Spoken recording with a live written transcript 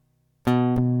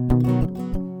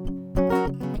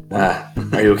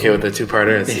Are you okay with the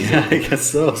two-parter? Yeah, I guess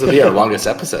so. This will be our longest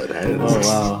episode. Right?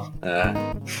 Oh,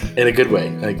 wow. In a good way.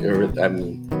 I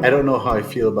don't know how I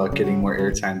feel about getting more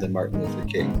airtime than Martin Luther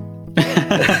King.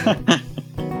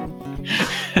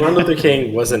 Martin Luther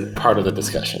King wasn't part of the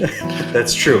discussion.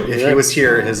 That's true. If he was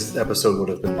here, his episode would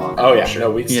have been longer. Oh, yeah. Sure.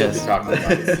 No, we'd still be talking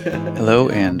about it. Hello,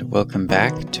 and welcome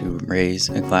back to Raise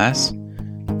a Glass,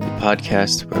 the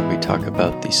podcast where we talk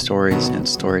about the stories and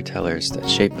storytellers that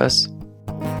shape us.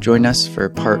 Join us for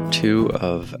part 2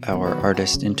 of our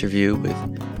artist interview with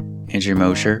Andrew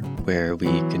Mosher, where we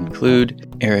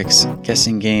conclude Eric's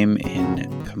guessing game in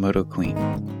Komodo Queen.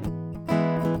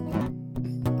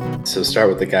 So start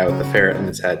with the guy with the ferret in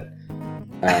his head.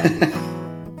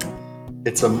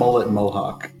 It's a mullet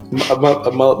mohawk. A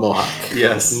mullet mohawk.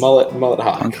 Yes. Mullet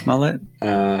hawk. Punk mullet?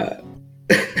 Yeah,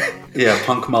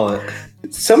 punk mullet.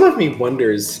 Some of me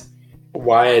wonders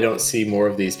why I don't see more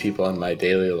of these people in my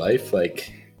daily life,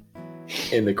 like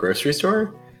in the grocery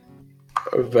store,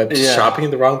 but shopping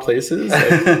in the wrong places.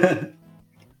 I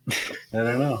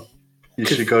don't know. You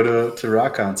should go to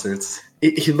rock concerts.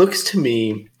 He looks to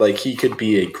me like he could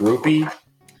be a groupie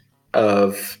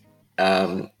of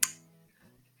a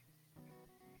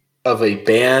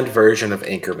band version of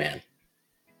Anchorman.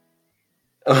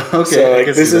 Okay, so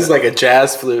this is like a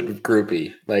jazz flute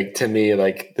groupie. Like to me,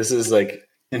 like this is like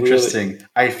interesting. Really...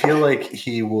 I feel like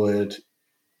he would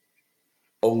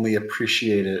only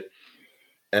appreciate it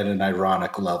at an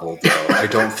ironic level, though. I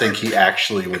don't think he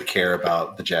actually would care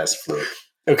about the jazz flute.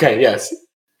 Okay. Yes.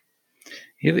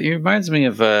 He reminds me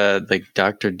of like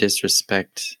Dr.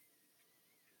 Disrespect.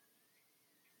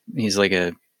 He's like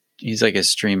a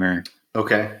streamer.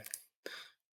 Okay.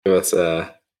 Let's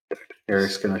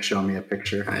Eric's gonna show me a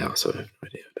picture. I also have no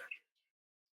idea.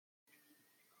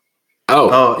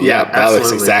 Oh yeah, that absolutely.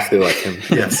 looks exactly like him.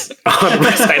 Yes.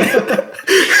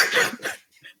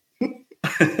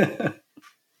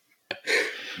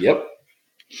 Yep.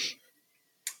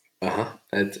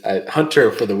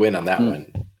 Hunter for the win on that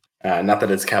one. Not that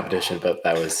it's competition, but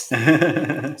that was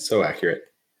so accurate.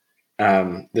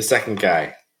 The second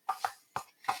guy.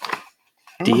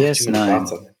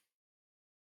 DS9.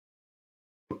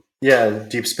 Yeah,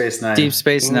 Deep Space Nine. Deep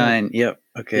Space Nine. Yep.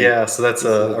 Okay. Yeah, so that's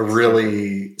a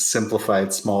really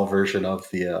simplified, small version of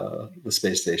the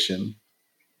space station.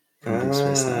 Deep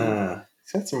Space Nine.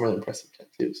 He's got some really impressive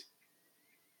tattoos.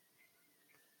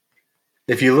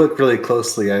 If you look really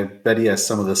closely, I bet he has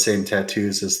some of the same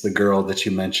tattoos as the girl that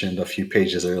you mentioned a few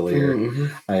pages earlier.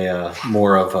 Mm-hmm.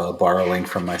 More of a borrowing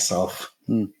from myself.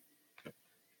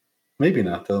 Maybe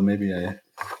not, though. Maybe I...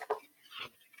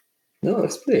 No,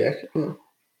 it's pretty accurate. Yeah.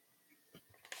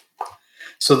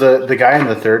 So the guy in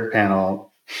the third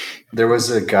panel, there was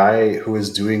a guy who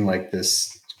was doing like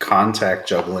this contact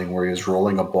juggling where he was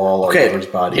rolling a ball all over his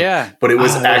body. Yeah. But it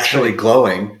was actually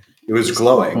glowing. It was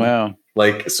glowing. Wow.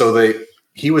 Like, so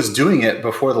he was doing it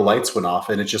before the lights went off,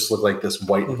 and it just looked like this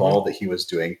white ball that he was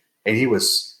doing. And he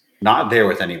was not there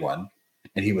with anyone.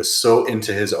 And he was so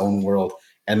into his own world.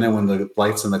 And then when the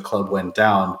lights in the club went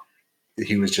down,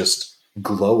 he was just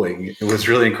glowing. It was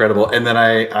really incredible. And then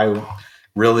I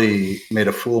really made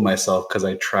a fool of myself because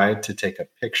I tried to take a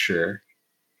picture.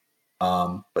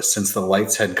 But since the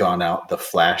lights had gone out, the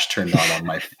flash turned on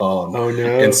my phone. Oh, no.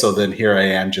 And so then here I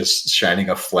am just shining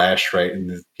a flash right in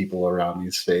the people around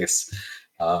me's face.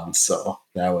 So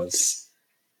that was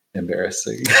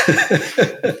embarrassing.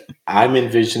 I'm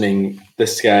envisioning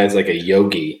this guy as like a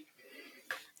yogi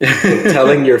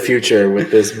telling your future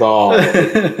with this ball.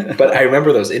 But I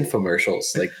remember those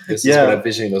infomercials. Like this is what I'm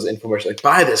envisioning, those infomercials. Like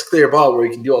buy this clear ball where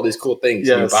you can do all these cool things.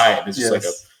 Yes. And you buy it. It's just like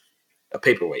a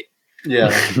paperweight.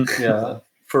 Yeah.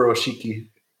 Furoshiki.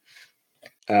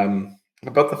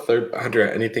 About the third, Hunter,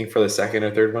 anything for the second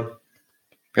or third one?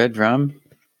 Red rum,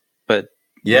 but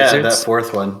that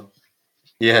fourth one.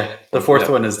 Yeah, the fourth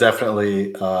one is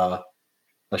definitely a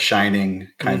shining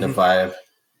kind of vibe.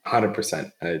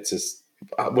 100%. It's just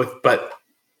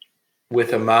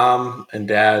with a mom and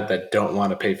dad that don't want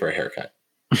to pay for a haircut.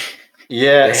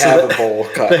 Yeah, they have a bowl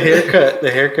cut.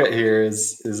 The haircut here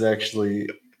is actually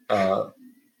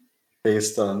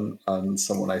based on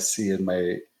someone I see in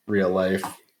my real life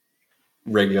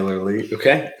regularly.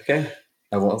 Okay.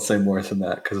 I won't say more than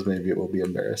that because maybe it will be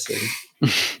embarrassing.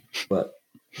 but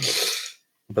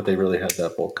they really had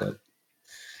that bowl cut.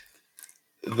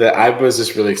 I was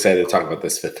just really excited to talk about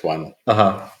this fifth one.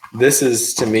 This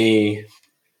is, to me,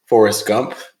 Forrest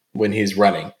Gump when he's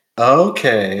running.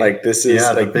 Okay. Like, this is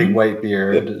like the big white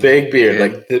beard. The big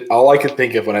beard. Like, all I could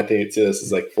think of when I think to this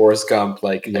is like Forrest Gump,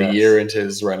 like a year into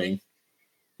his running.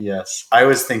 Yes. I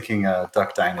was thinking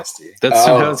Duck Dynasty. That's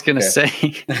what I was going to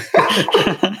say.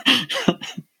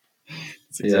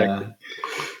 Exactly.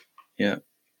 Yeah.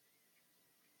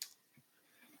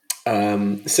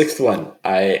 Sixth one.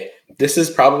 This is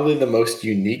probably the most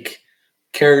unique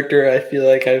character I feel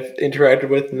like I've interacted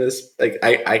with in this. Like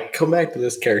I come back to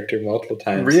this character multiple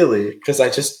times. Really? Because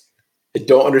I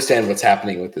don't understand what's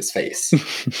happening with his face.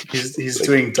 He's like,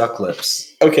 doing duck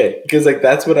lips. Okay, because like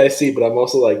that's what I see, but I'm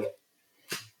also like,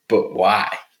 but why?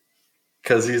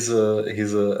 Because he's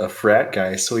a frat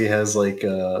guy, so he has like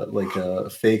a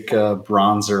fake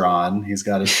bronzer on. He's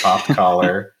got his popped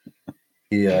collar.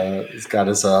 He's got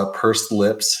his pursed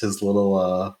lips, his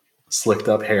little slicked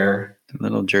up hair,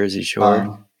 little Jersey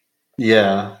Shore.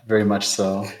 Yeah, very much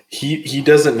so. He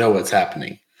doesn't know what's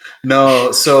happening.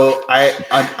 No, so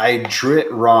I drew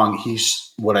it wrong.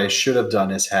 What I should have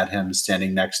done is had him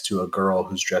standing next to a girl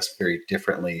who's dressed very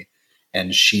differently,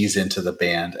 and she's into the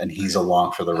band, and he's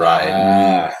along for the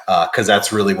ride. Because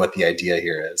that's really what the idea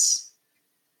here is.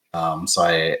 So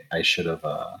I should have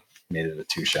made it a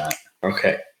 2-shot.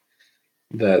 Okay,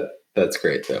 that's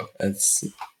great though.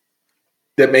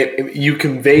 You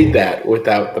conveyed that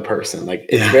without the person. Like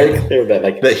it's very clear that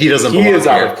he doesn't. He is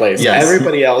out of place. Yes.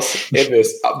 Everybody else in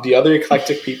this, the other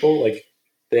eclectic people, like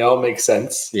they all make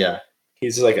sense. Yeah.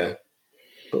 He's just like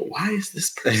but why is this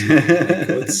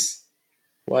person? Like,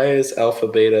 why is Alpha,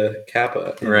 Beta,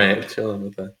 Kappa chilling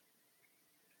with that?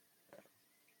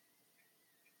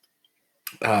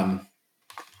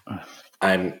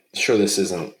 I'm sure this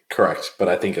isn't correct, but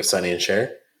I think of Sonny and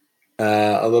Cher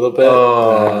a little bit.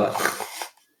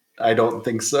 I don't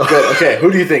think so. Good. Okay,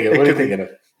 who do you think of? What are you thinking of?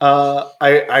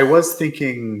 I was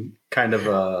thinking kind of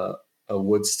a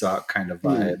Woodstock kind of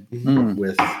vibe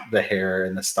with the hair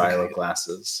and the style of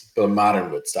glasses. The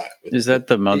modern Woodstock. Is that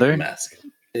the mother? Mask.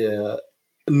 Yeah.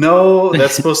 No,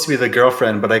 that's supposed to be the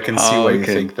girlfriend, but I can see why you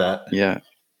think that. Yeah.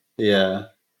 Yeah.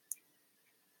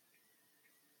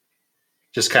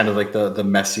 Just kind of like the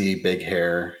messy big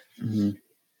hair. Mm-hmm.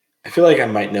 I feel like I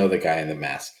might know the guy in the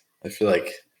mask. I feel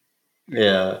like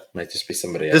it might just be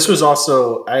somebody else. This was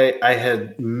also I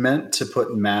had meant to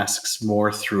put masks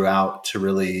more throughout to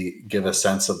really give a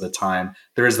sense of the time.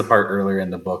 There is the part earlier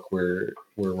in the book where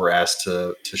we're asked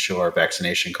to show our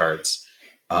vaccination cards.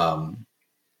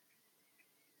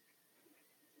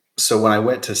 So when I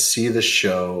went to see the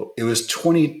show, it was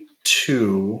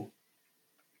 22.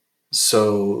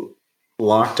 So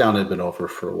lockdown had been over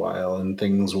for a while and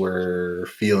things were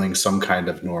feeling some kind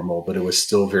of normal, but it was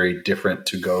still very different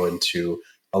to go into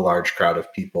a large crowd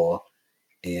of people.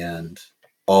 And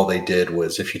all they did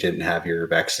was, if you didn't have your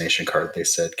vaccination card, they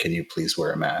said, "Can you please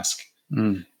wear a mask?"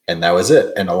 And that was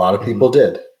it. And a lot of people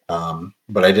did.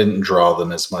 But I didn't draw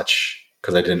them as much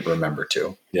because I didn't remember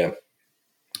to. Yeah.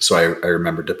 So I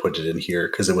remembered to put it in here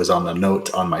because it was on the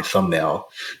note on my thumbnail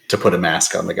to put a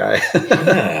mask on the guy.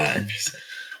 Interesting.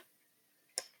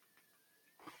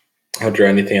 I'll draw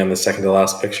anything on the second to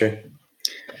last picture.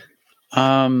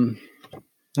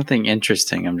 Nothing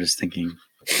interesting. I'm just thinking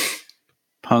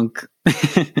punk,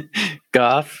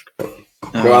 goth.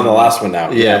 Go on the last one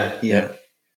now. Yeah.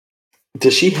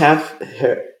 Does she have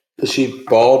hair? Is she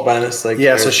bald minus like? Yeah.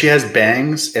 hair? So she has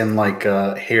bangs and like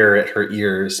hair at her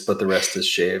ears, but the rest is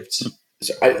shaved. So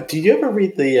did you ever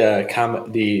read the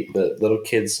the little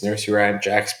kid's nursery rhyme?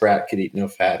 Jack Sprat could eat no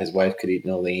fat, his wife could eat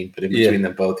no lean, but in between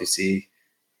them both, you see.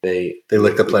 They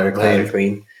lick the player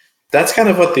clean. That's kind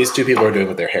of what these two people are doing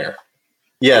with their hair.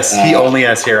 Yes, he only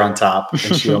has hair on top,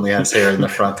 and she only has hair in the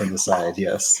front and the side.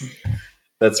 Yes,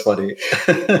 that's funny.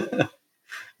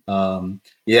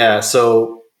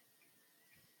 So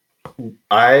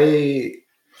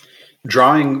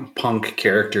drawing punk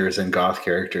characters and goth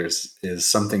characters is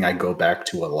something I go back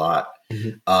to a lot,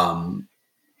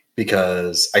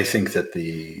 because I think that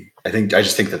I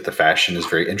just think that the fashion is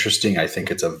very interesting. I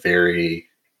think it's a very,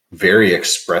 very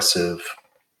expressive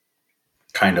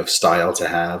kind of style to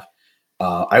have.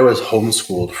 I was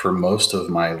homeschooled for most of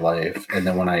my life. And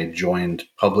then when I joined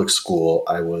public school,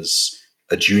 I was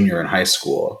a junior in high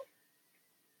school.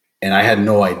 And I had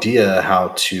no idea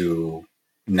how to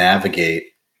navigate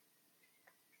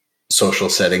social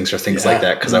settings or things like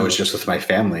that, because I was just with my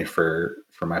family for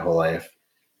my whole life.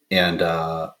 And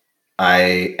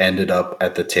I ended up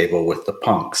at the table with the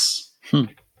punks.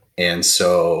 And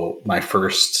so my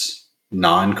first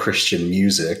non-Christian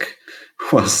music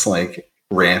was like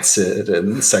Rancid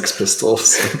and Sex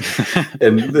Pistols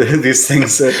and these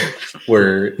things that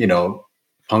were,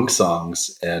 punk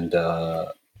songs. And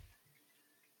I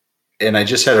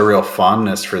just had a real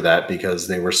fondness for that because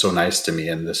they were so nice to me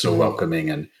and they're so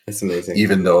welcoming. And it's amazing.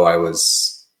 Even though I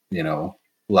was,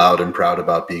 loud and proud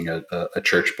about being a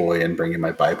church boy and bringing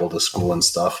my Bible to school and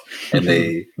stuff. And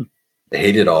they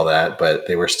hated all that, but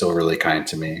they were still really kind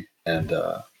to me. and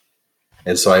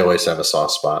so I always have a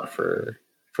soft spot for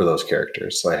those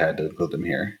characters. So I had to include them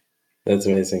here. That's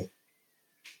amazing.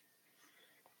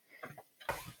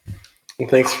 Well,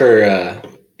 thanks for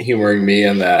humoring me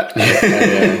on that.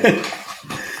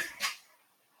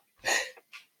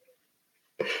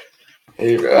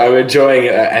 I'm enjoying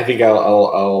it. I think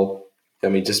I'll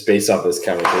just based off this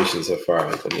conversation so far,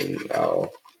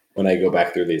 when I go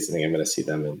back through these, I think I'm going to see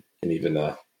them in even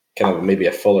kind of maybe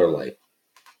a fuller light.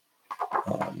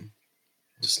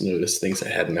 Just notice things I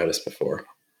hadn't noticed before.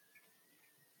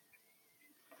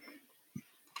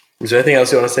 Is there anything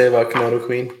else you want to say about Komodo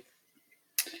Queen?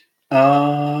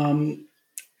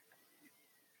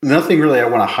 Nothing really I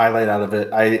want to highlight out of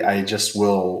it. I just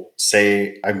will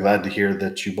say I'm glad to hear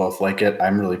that you both like it.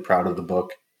 I'm really proud of the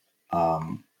book. I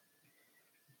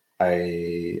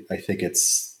think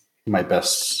it's my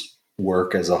best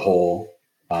work as a whole,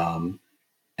 and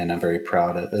I'm very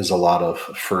proud. There's a lot of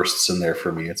firsts in there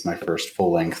for me. It's my first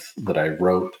full length that I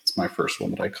wrote. It's my first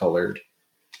one that I colored,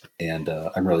 and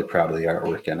I'm really proud of the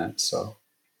artwork in it. So,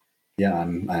 yeah,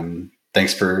 I'm.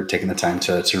 Thanks for taking the time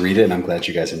to read it, and I'm glad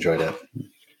you guys enjoyed it.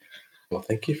 Well,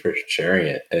 thank you for sharing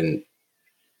it, and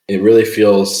it really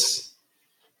feels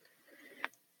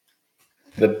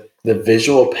the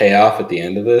visual payoff at the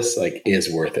end of this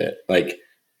is worth it. I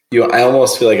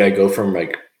almost feel like I go from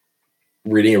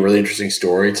reading a really interesting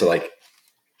story to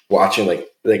watching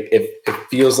it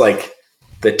feels like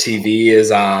the TV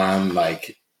is on,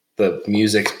 the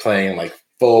music's playing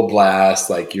full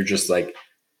blast, you're just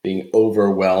being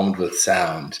overwhelmed with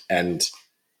sound, and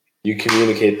you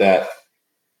communicate that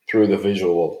through the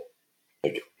visual,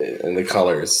 and the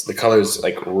colors. The colors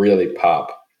really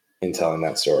pop in telling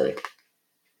that story,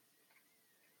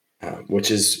 which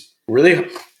is really.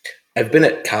 I've been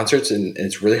at concerts and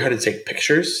it's really hard to take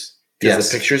pictures because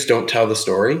the pictures don't tell the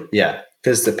story. Yeah,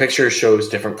 because the picture shows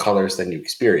different colors than you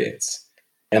experience,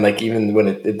 and even when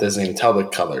it doesn't even tell the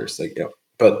colors,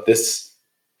 But this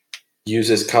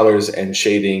uses colors and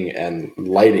shading and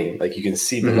lighting, you can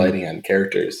see the lighting on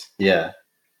characters. Yeah.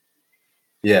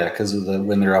 Yeah, because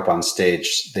when they're up on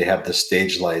stage, they have the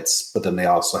stage lights, but then they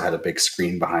also had a big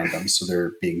screen behind them, so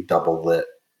they're being double lit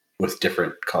with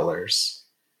different colors,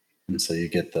 and so you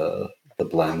get the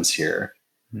blends here.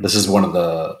 Mm-hmm. This is one of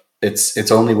the.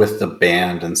 It's only with the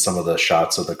band and some of the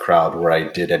shots of the crowd where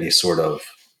I did any sort of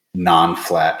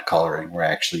non-flat coloring, where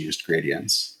I actually used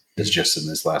gradients. It's just in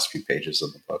these last few pages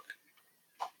of the book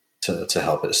to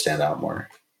help it stand out more.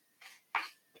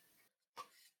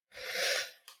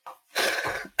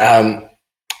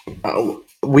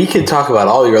 We could talk about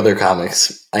all your other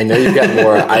comics. I know you've got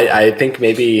more. I think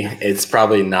maybe it's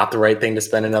probably not the right thing to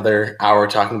spend another hour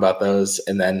talking about those,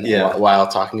 and then while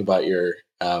talking about your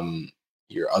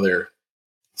other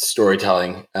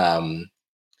storytelling.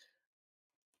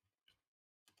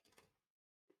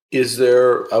 Is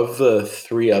there, of the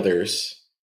three others?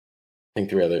 I think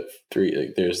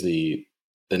three. There's the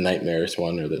Nightmarish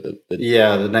one, or the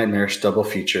Nightmarish double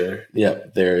feature. Yeah,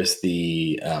 there's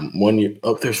the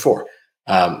there's four.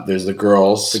 There's the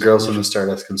Gurls. The Gurls from the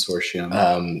Stardust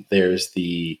Consortium. There's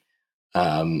the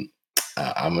I'm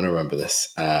gonna remember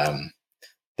this.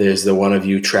 There's the one of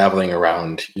you traveling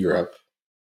around Europe.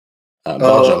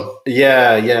 Belgium.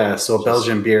 Yeah. So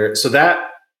Belgian beer. So that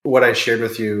what I shared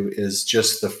with you is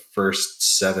just the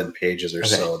first 7 pages or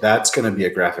so. That's going to be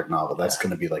a graphic novel. That's going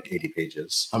to be 80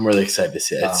 pages. I'm really excited to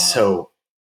see it.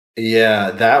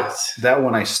 It's that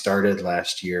one I started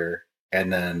last year,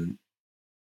 and then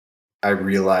I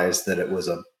realized that it was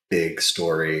a big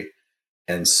story,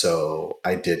 and so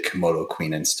I did Komodo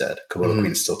Queen instead. Komodo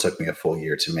Queen still took me a full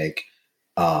year to make,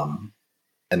 and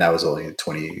that was only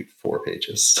 24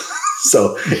 pages.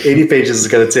 So 80 pages is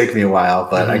going to take me a while,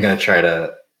 but I'm going to try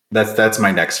to. That's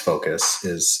my next focus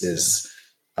is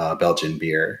Belgian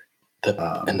beer.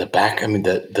 And the back,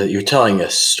 you're telling a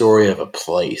story of a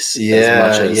place.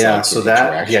 Yeah. So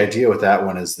the idea with that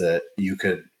one is that you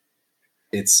could.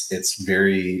 It's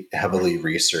very heavily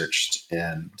researched,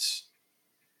 and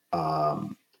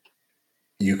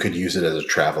you could use it as a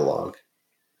travelogue.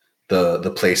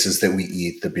 The places that we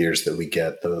eat, the beers that we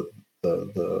get, the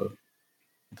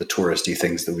touristy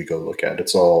things that we go look at.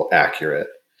 It's all accurate.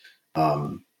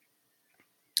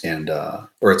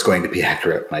 Or it's going to be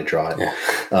accurate when I draw it.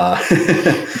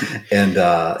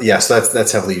 Yeah. So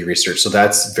that's heavily researched. So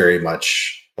that's very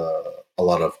much a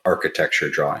lot of architecture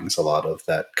drawings, a lot of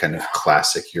that kind of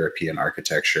classic European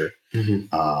architecture.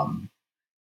 So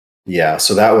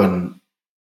that one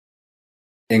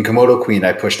in Komodo Queen,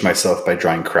 I pushed myself by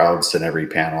drawing crowds in every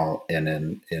panel, and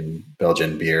in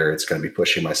Belgian beer, it's going to be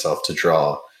pushing myself to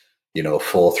draw,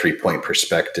 full 3-point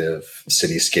perspective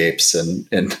cityscapes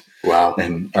and Wow.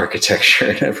 and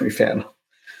architecture in every panel.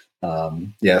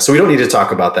 So we don't need to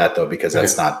talk about that though, because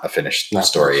that's not a finished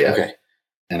story yet. Okay.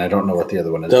 And I don't know what the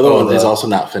other one is. The other one is also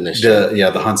not finished.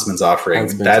 The Huntsman's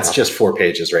Offering. That's just 4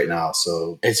 pages right now.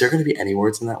 So is there going to be any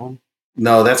words in that one?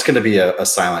 No, that's going to be a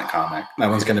silent comic. That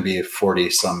one's going to be 40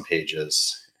 some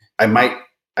pages. I'm going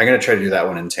to try to do that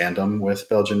one in tandem with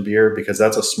Belgian Beer, because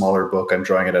that's a smaller book. I'm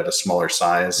drawing it at a smaller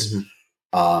size.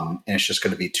 And it's just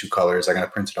going to be 2 colors. I'm going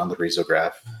to print it on the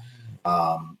risograph.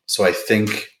 So I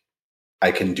think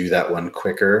I can do that one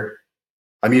quicker.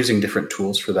 I'm using different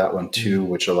tools for that one too,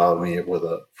 which allow me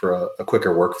for a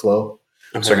quicker workflow.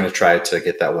 Okay. So I'm going to try to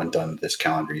get that one done this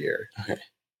calendar year,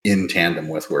 in tandem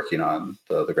with working on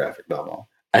the graphic novel.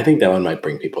 I think that one might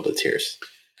bring people to tears.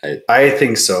 I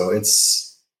think so.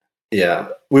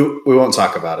 We won't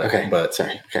talk about it. Okay, but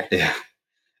sorry. Okay,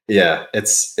 yeah.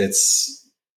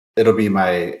 It'll be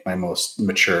my most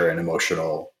mature and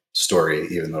emotional story,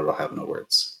 even though it'll have no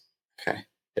words. Okay.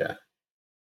 Yeah.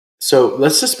 So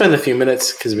let's just spend a few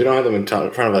minutes, because we don't have them in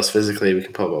front of us physically. We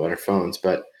can pull up on our phones,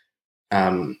 but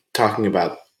talking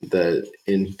about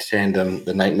in tandem,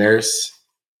 the Nightmares.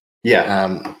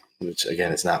 Yeah. Which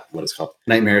again is not what it's called.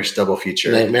 Nightmarish double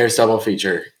feature. Nightmarish double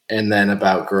feature, and then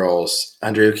about Gurls.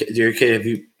 Andre, have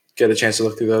you get a chance to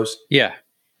look through those? Yeah.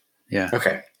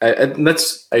 Okay.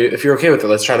 If you're okay with it,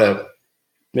 let's try to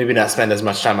maybe not spend as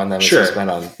much time on them as we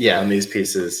spend on these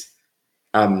pieces.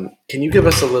 Can you give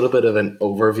us a little bit of an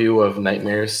overview of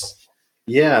Nightmares?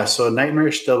 Yeah, so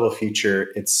Nightmarish double feature,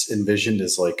 it's envisioned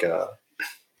as like a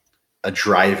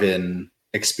drive-in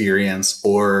experience,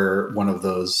 or one of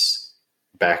those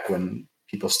back when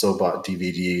people still bought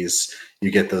DVDs.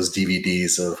 You get those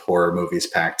DVDs of horror movies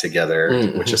packed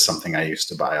together, which is something I used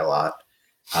to buy a lot.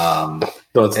 So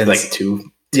it's like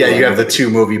two. Yeah, you have the 2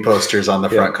 movie posters on the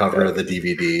front cover of the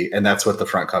DVD, and that's what the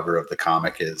front cover of the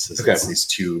comic is. It's these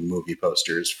 2 movie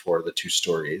posters for the 2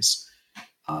 stories.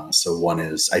 So one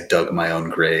is I Dug My Own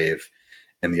Grave,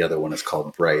 and the other one is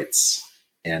called Brights.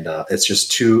 And it's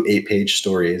just 2 8-page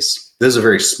stories. This is a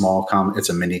very small comic. It's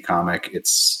a mini comic.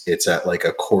 It's at like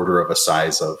a quarter of a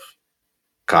size of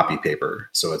copy paper.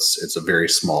 So it's a very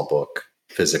small book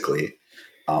physically,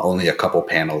 only a couple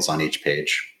panels on each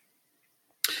page.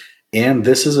 And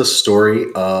this is a story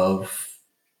of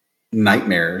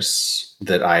nightmares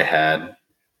that I had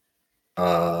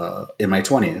in my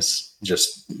 20s,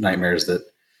 just nightmares that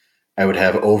I would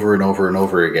have over and over and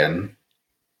over again.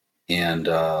 And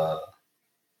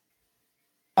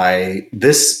I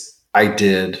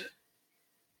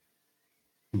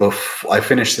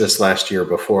finished this last year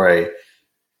before I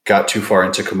got too far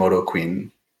into Komodo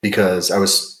Queen, because I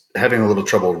was having a little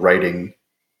trouble writing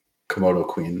Komodo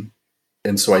Queen.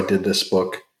 And so I did this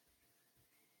book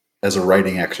as a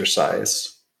writing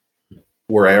exercise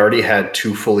where I already had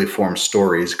 2 fully formed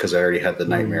stories, because I already had the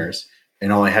nightmares,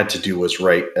 and all I had to do was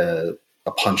write a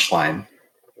punchline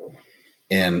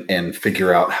and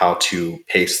figure out how to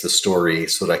pace the story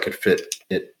so that I could fit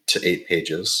it to 8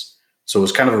 pages. So it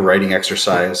was kind of a writing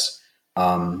exercise.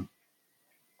 Also,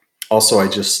 I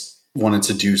just wanted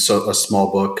to do a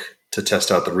small book to test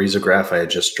out the risograph. I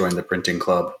had just joined the printing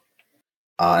club.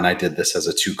 And I did this as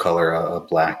a 2-color,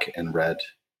 black and red,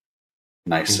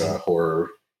 nice horror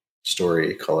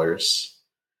story colors.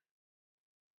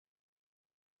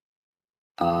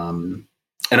 And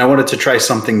I wanted to try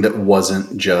something that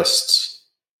wasn't just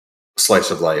slice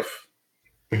of life.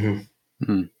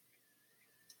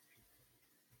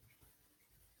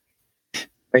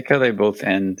 Like how they both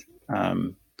end.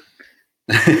 You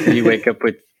wake up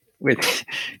with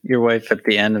your wife at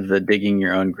the end of the digging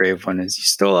your own grave one is, you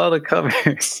stole all the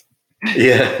covers.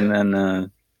 Yeah. And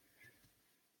then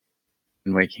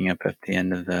waking up at the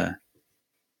end of the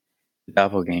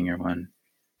doppelganger one.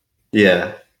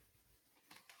 Yeah.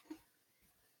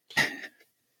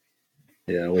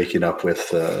 Yeah, waking up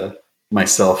with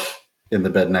myself in the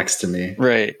bed next to me.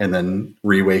 Right. And then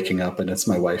re-waking up and it's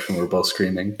my wife and we're both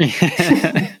screaming.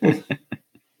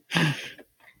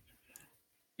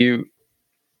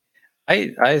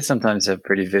 I sometimes have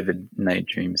pretty vivid night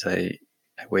dreams. I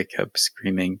wake up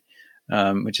screaming,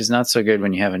 which is not so good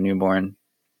when you have a newborn.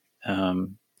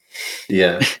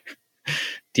 Yeah.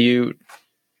 Do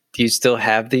you still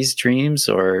have these dreams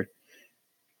or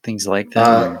things like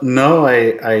that? No,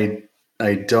 I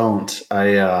don't.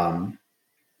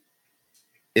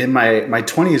 In my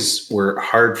 20s were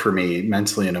hard for me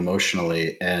mentally and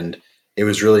emotionally, and it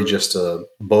was really just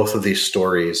both of these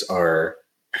stories are.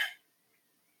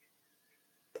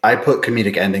 I put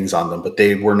comedic endings on them, but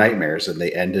they were nightmares and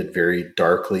they ended very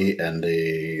darkly, and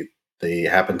they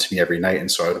happened to me every night.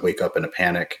 And so I would wake up in a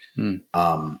panic.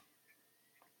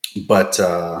 But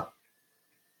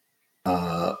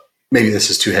maybe this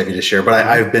is too heavy to share, but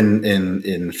I've been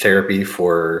in therapy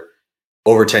for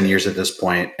over 10 years at this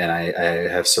point, and I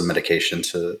have some medication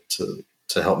to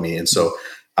help me. And so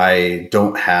I'm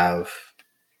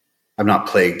not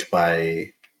plagued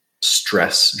by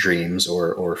stress dreams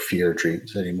or fear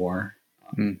dreams anymore.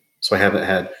 So I haven't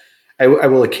had, I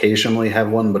will occasionally have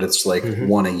one, but it's like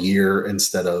one a year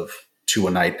instead of 2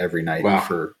 a night every night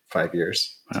for 5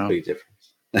 years. That's a big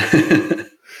difference.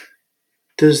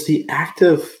 Does the act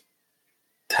of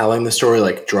telling the story,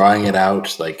 like drawing it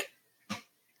out, like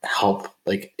help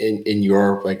like in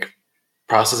your like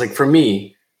process? Like for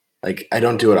me, like I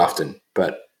don't do it often,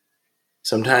 but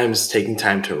sometimes taking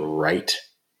time to write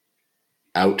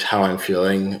out how I'm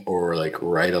feeling, or like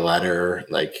write a letter,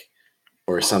 like,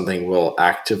 or something, will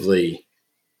actively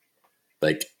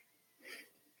like,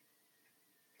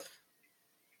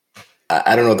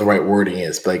 I don't know what the right wording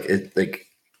is, but like it like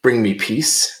bring me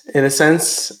peace in a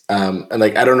sense. And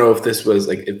like, I don't know if this was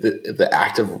like, if the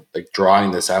act of like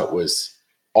drawing this out was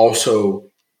also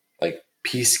like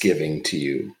peace giving to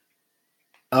you.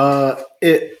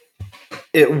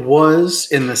 It was,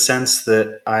 in the sense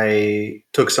that I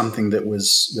took something that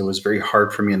was very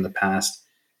hard for me in the past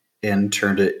and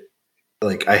turned it,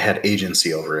 like I had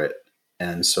agency over it.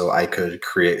 And so I could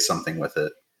create something with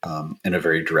it in a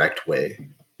very direct way.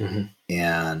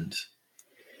 And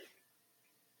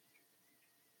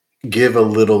give a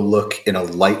little look in a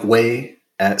light way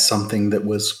at something that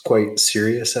was quite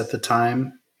serious at the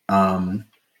time.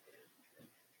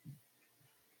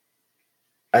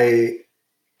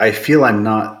 I feel I'm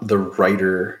not the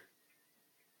writer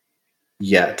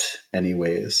yet,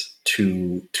 anyways,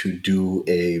 to do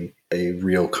a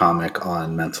real comic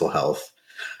on mental health.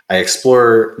 I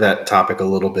explore that topic a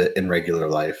little bit in regular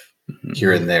life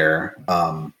here and there.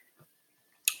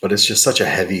 But it's just such a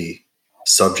heavy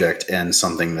subject, and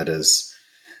something that is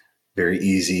very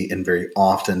easy and very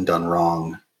often done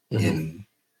wrong in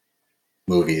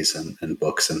movies and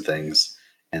books and things.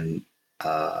 And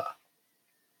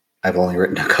I've only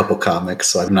written a couple comics,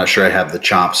 so I'm not sure I have the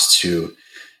chops to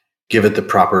give it the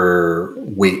proper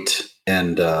weight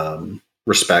and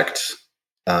respect.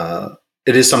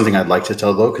 It is something I'd like to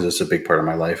tell, though, because it's a big part of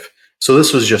my life. So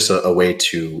this was just a way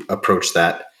to approach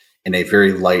that in a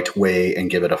very light way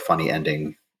and give it a funny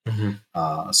ending,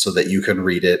 so that you can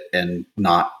read it and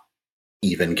not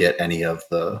even get any of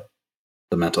the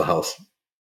mental health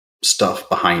stuff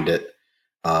behind it,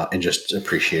 and just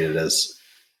appreciate it as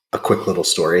a quick little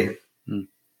story.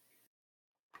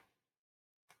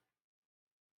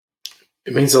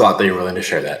 It means a lot that you're willing to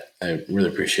share that. I really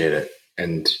appreciate it.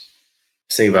 And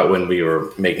think about when we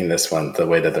were making this one, the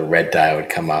way that the red dye would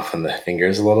come off on the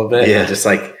fingers a little bit. Yeah. Just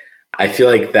like, I feel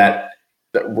like that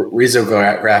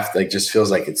risograph like just feels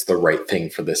like it's the right thing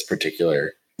for this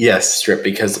particular strip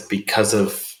because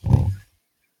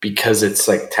it's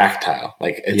like tactile.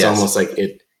 Like it's almost like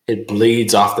it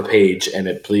bleeds off the page and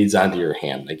it bleeds onto your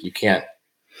hand. Like you can't.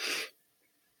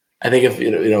 I think if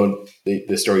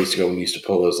the story used to go when you used to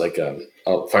pull those like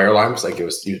fire alarms, like you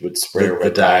would spray a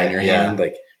red dye in your hand.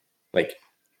 Like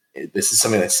this is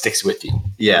something that sticks with you.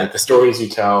 Yeah, like the stories you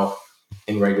tell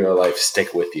in regular life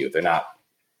stick with you. They're not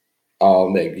all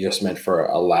maybe just meant for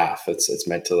a laugh. It's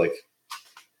meant to like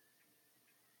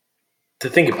to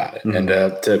think about it and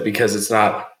because it's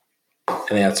not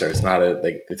an answer. It's not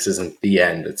this isn't the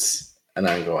end. It's an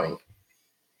ongoing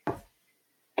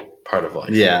part of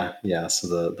life. Yeah. So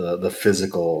the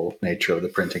physical nature of the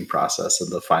printing process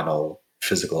and the final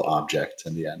physical object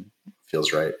in the end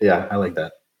feels right. Yeah, I like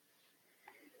that.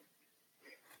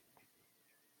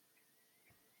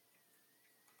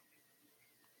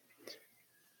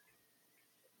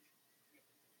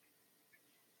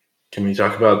 Can we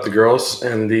talk about the Gurls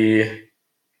and the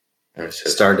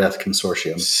Star Death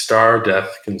Consortium? Star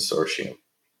Death Consortium.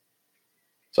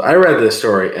 So I read this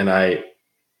story and I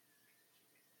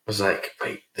was like,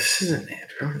 wait, this isn't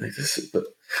Andrew. Like this is the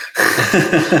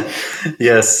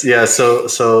Yes, yeah.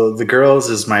 So the Gurls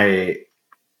is my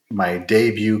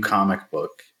debut comic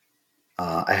book.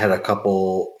 I had a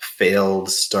couple failed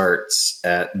starts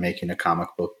at making a comic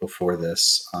book before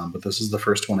this, but this is the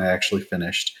first one I actually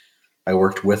finished. I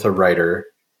worked with a writer,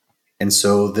 and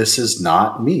so this is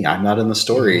not me. I'm not in the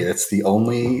story. It's the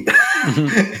only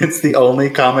it's the only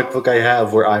comic book I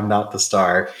have where I'm not the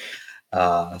star.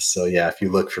 So yeah, if you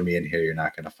look for me in here, you're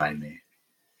not going to find me.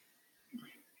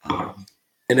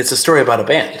 And it's a story about a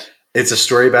band. It's a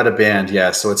story about a band,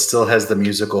 yeah. So it still has the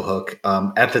musical hook.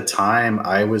 At the time,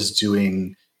 I was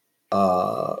doing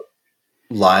live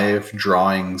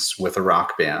drawings with a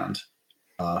rock band.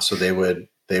 So they would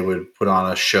put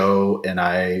on a show, and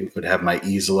I would have my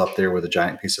easel up there with a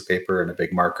giant piece of paper and a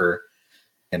big marker,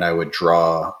 and I would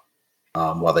draw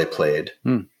while they played.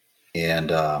 And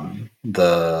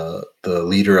the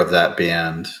leader of that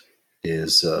band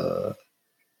is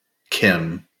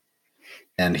Kim,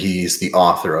 and he's the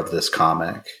author of this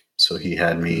comic. So he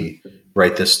had me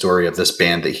write this story of this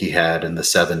band that he had in the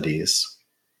 70s.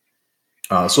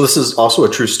 So this is also a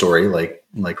true story,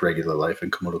 like Regular Life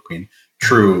and Komodo Queen.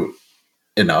 True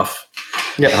enough.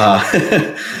 Yeah.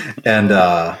 And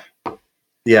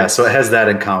yeah, so it has that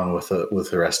in common with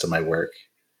the rest of my work.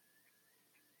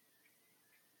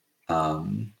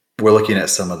 We're looking at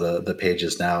some of the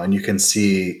pages now, and you can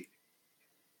see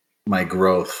my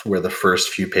growth where the first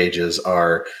few pages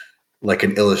are like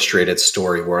an illustrated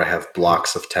story where I have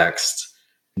blocks of text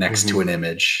next to an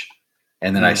image.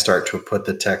 And then I start to put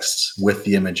the text with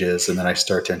the images, and then I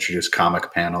start to introduce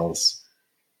comic panels.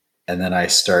 And then I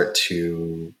start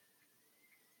to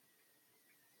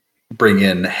bring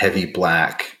in heavy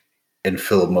black and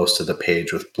fill most of the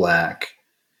page with black.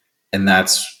 And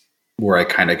that's where I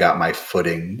kind of got my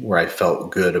footing, where I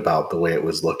felt good about the way it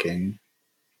was looking.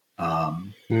 Oh,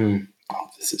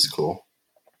 this is cool.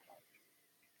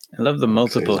 I love the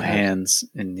multiple hands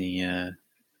in the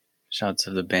shots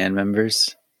of the band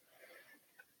members.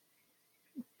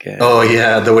 Okay. Oh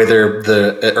yeah, the way they're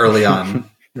early on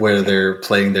where they're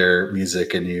playing their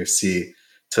music and you see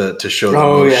to show the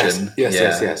motion.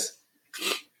 Yes.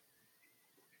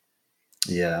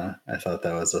 Yeah, I thought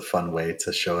that was a fun way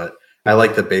to show it. I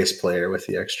like the bass player with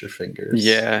the extra fingers.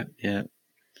 Yeah.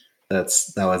 That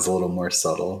was a little more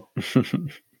subtle.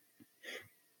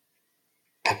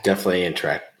 I definitely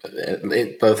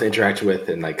both interact with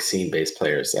and like seen bass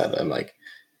players that I'm like,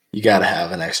 you got to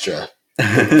have an extra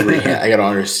free hand. I got to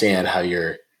understand how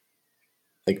you're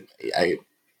like. I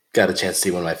got a chance to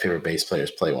see one of my favorite bass players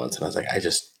play once, and I was like,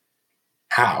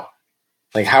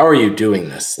 how are you doing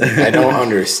this? Like, I don't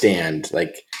understand.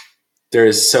 Like, there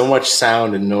is so much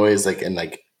sound and noise, like and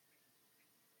like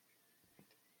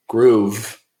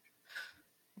groove.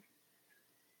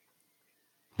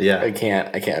 Yeah, I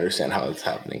can't understand how it's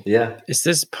happening. Yeah, is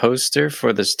this poster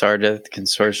for the Stardust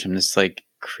Consortium? This like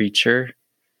creature.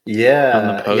 Yeah, on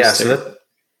the poster.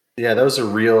 Yeah, that was a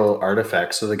real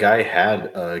artifact. So the guy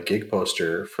had a gig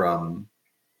poster from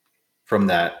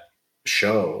that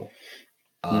show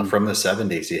from the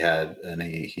 70s. He had, and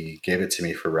he gave it to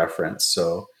me for reference.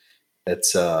 So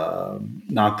it's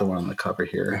not the one on the cover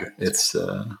here. It's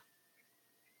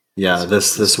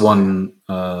this one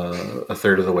a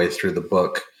third of the way through the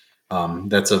book.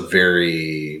 That's a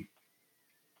very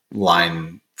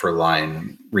line for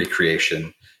line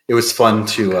recreation. It was fun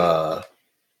to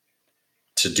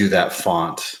do that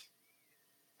font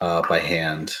by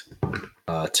hand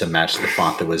to match the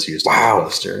font that was used on the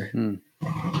poster.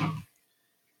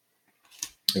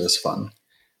 It was fun.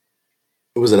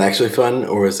 Was it actually fun,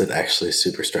 or was it actually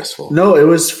super stressful? No, it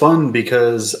was fun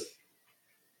because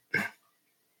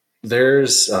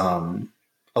there's a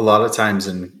lot of times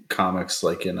in comics,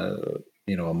 like in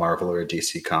a Marvel or a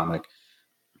DC comic,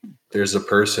 there's a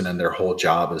person and their whole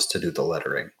job is to do the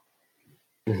lettering.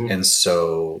 And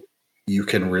so you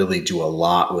can really do a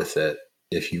lot with it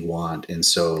if you want. And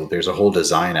so there's a whole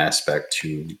design aspect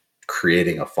to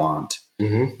creating a font.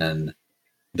 And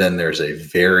then there's a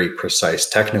very precise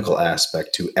technical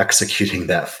aspect to executing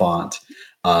that font.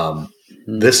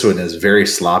 This one is very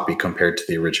sloppy compared to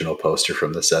the original poster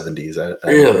from the 70s. I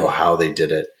don't know how they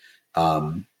did it,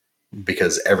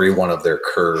 because every one of their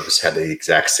curves had the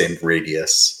exact same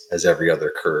radius as every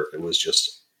other curve. It was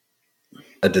just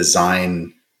a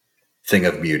design thing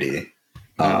of beauty.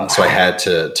 So I had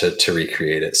to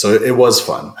recreate it. So it was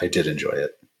fun. I did enjoy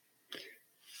it.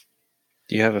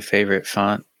 Do you have a favorite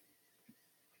font?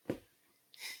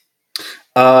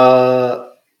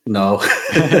 No.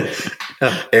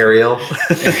 Arial.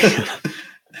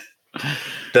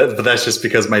 But that's just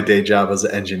because my day job is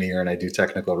an engineer and I do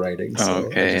technical writing.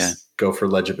 So I just go for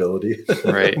legibility.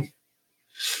 Right.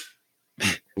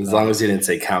 As long as you didn't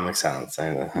say Comic Sans,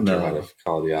 I might have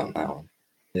called you out on that one.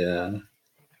 Yeah.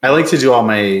 I like to do all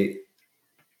my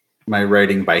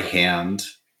writing by hand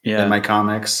in my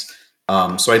comics.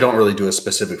 So I don't really do a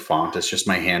specific font. It's just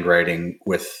my handwriting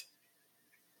with,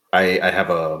 I have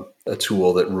a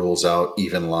tool that rules out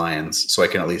even lines, so I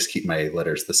can at least keep my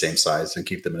letters the same size and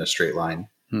keep them in a straight line.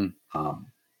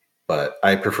 But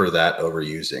I prefer that over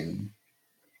using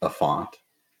a font.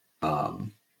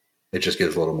 It just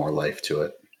gives a little more life to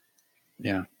it.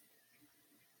 Yeah.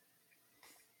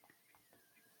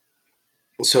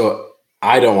 So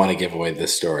I don't want to give away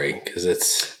this story because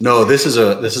it's this is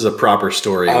a proper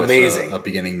story. Amazing. With a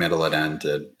beginning, middle, and end.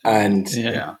 And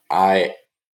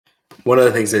one of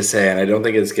the things they say, and I don't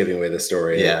think it's giving away the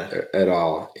story at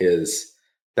all, is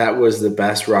that was the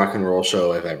best rock and roll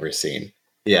show I've ever seen.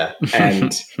 Yeah.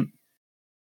 And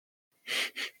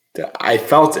I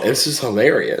felt this was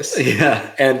hilarious.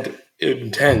 Yeah. And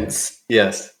intense.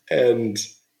 Yes. And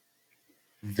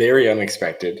very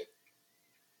unexpected.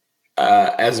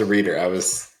 As a reader, I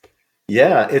was...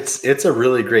 Yeah, it's a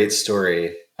really great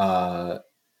story.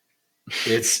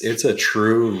 It's a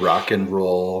true rock and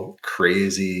roll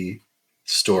crazy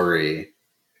story.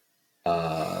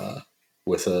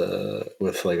 With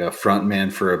like a front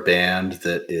man for a band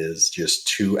that is just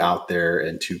too out there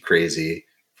and too crazy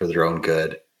for their own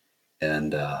good.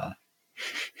 And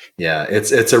yeah,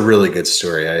 it's a really good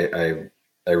story.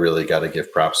 I really got to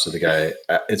give props to the guy.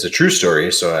 It's a true story.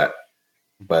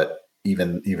 But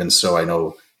even so, I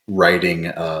know writing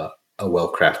a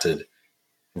well-crafted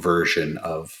version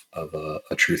of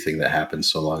a true thing that happened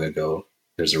so long ago,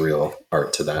 there's a real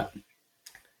art to that.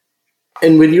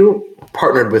 And when you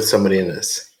partnered with somebody in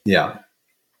this, yeah,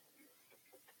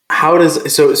 how did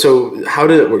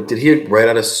it work? Did he write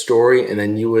out a story and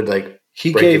then you would like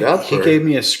he gave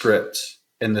me a script,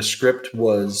 and the script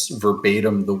was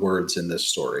verbatim the words in this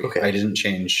story. Okay. I didn't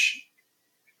change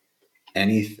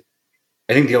anything.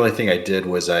 I think the only thing I did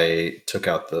was I took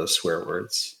out the swear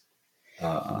words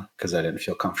because I didn't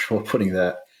feel comfortable putting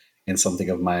that in something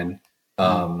of mine.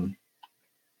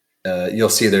 You'll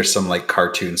see there's some like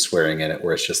cartoon swearing in it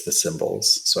where it's just the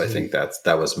symbols. So I think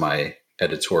that was my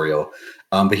editorial.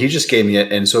 But he just gave me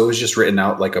it. And so it was just written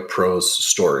out like a prose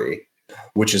story,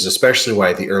 which is especially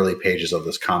why the early pages of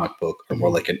this comic book are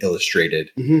more like an illustrated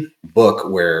book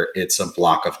where it's a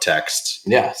block of text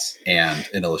and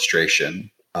an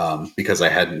illustration, because I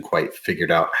hadn't quite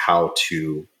figured out how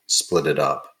to split it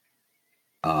up.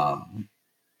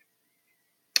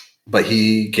 But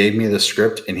he gave me the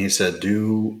script and he said,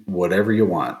 do whatever you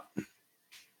want.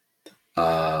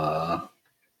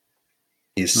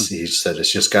 He said,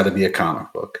 it's just got to be a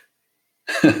comic book.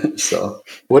 So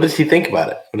what did he think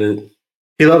about it?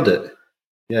 He loved it.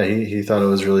 Yeah. He thought it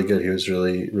was really good. He was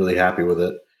really, really happy with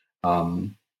it.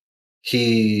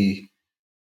 He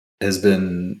has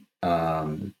been,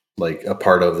 like a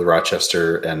part of the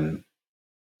Rochester and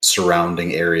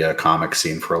surrounding area comic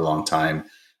scene for a long time.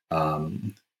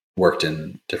 Worked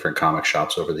in different comic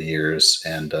shops over the years,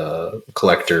 and a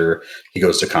collector. He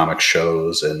goes to comic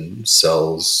shows and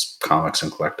sells comics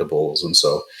and collectibles. And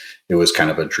so it was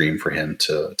kind of a dream for him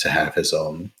to have his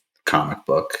own comic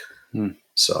book.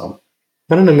 So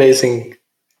what an amazing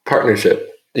partnership.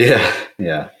 Yeah.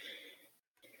 Yeah.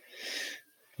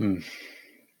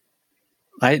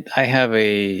 I have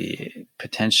a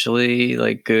potentially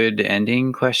like good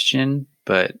ending question,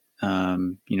 but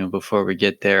before we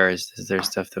get there, is there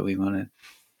stuff that we want to?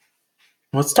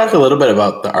 Let's talk a little bit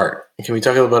about the art. Can we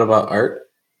talk a little bit about art?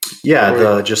 Yeah,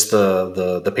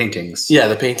 the paintings. Yeah,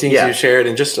 the paintings you shared,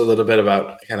 and just a little bit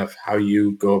about kind of how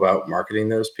you go about marketing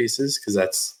those pieces, because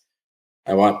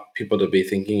I want people to be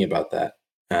thinking about that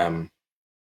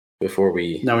before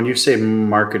we. Now, when you say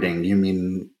marketing, you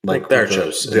mean like the art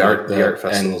shows, the art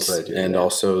festivals, and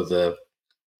also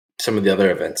some of the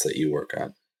other events that you work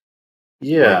on.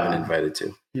 Yeah, I've been invited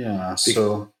to. Yeah,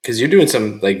 so because you're doing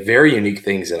some like very unique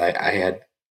things that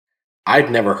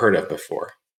I'd never heard of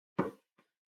before.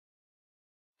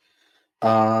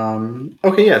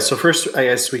 Okay, yeah. So first, I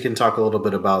guess we can talk a little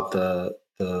bit about the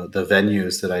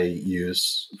venues that I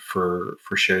use for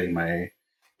sharing my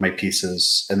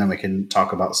pieces, and then we can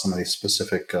talk about some of these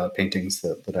specific paintings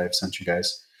that I've sent you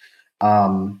guys.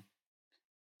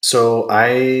 So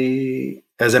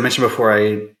as I mentioned before,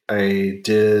 I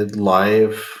did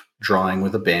live drawing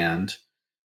with a band.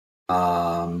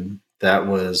 That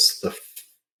was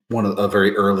a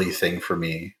very early thing for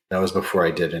me. That was before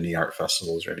I did any art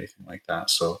festivals or anything like that.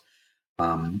 So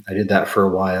I did that for a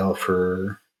while,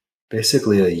 for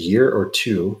basically a year or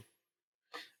two.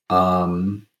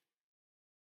 And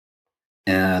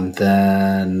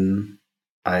then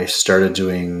I started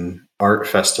doing art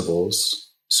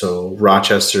festivals. So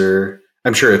Rochester,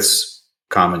 I'm sure it's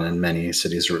common in many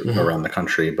cities around the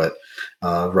country, but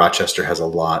Rochester has a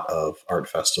lot of art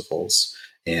festivals,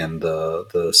 and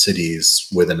the cities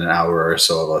within an hour or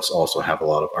so of us also have a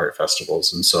lot of art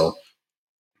festivals. And so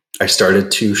I started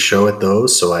to show at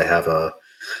those. So I have a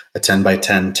 10 by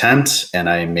 10 tent, and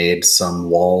I made some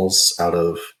walls out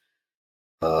of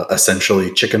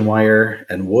essentially chicken wire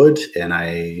and wood, and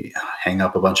I hang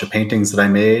up a bunch of paintings that I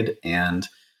made, and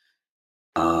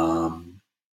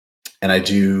I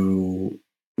do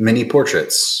mini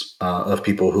portraits of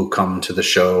people who come to the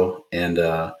show. And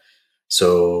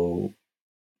so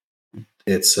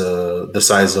it's the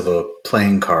size of a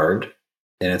playing card,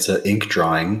 and it's an ink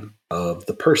drawing of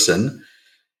the person.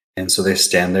 And so they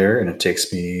stand there, and it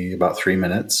takes me about 3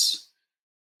 minutes,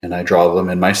 and I draw them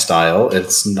in my style.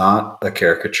 It's not a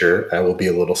caricature. I will be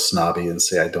a little snobby and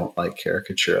say I don't like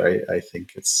caricature. I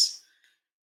think it's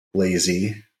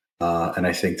lazy, and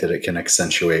I think that it can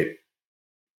accentuate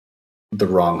the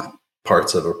wrong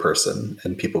parts of a person,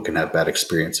 and people can have bad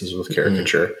experiences with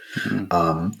caricature.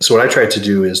 Mm-hmm. So what I tried to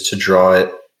do is to draw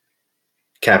it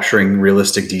capturing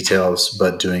realistic details,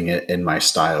 but doing it in my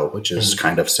style, which is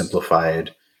kind of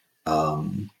simplified.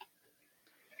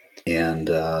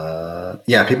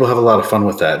 People have a lot of fun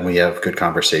with that, and we have good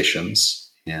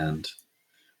conversations. And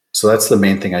so that's the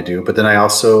main thing I do. But then I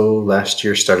also last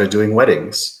year started doing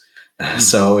weddings.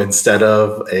 So instead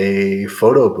of a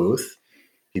photo booth,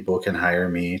 people can hire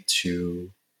me to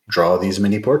draw these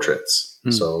mini portraits.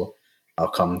 So I'll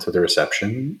come to the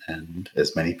reception, and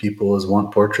as many people as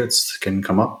want portraits can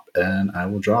come up, and I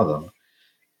will draw them.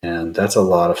 And that's a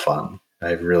lot of fun.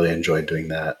 I've really enjoyed doing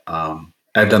that.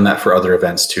 I've done that for other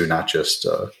events too, not just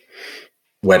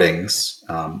weddings.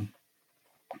 I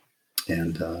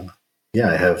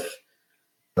have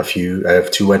I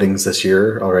have 2 weddings this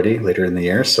year already, later in the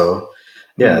year. So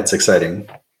yeah, it's exciting.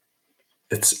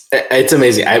 It's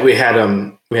amazing. We had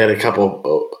a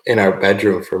couple in our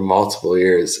bedroom for multiple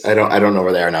years. I don't know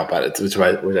where they are now, but which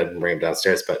I didn't bring them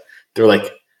downstairs. But they're like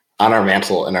on our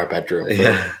mantle in our bedroom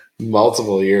for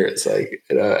multiple years.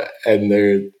 And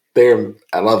they're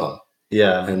I love them.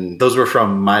 Yeah, and those were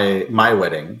from my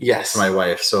wedding. Yes, for my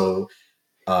wife. So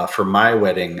for my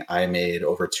wedding, I made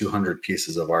over 200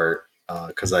 pieces of art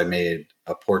because I made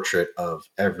a portrait of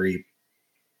every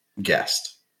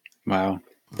guest. Wow.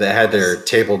 That had their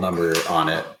table number on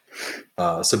it.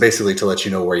 So basically, to let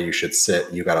you know where you should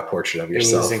sit, you got a portrait of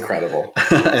yourself. It was incredible.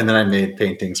 And then I made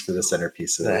paintings for the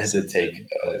centerpieces. That had to take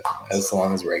as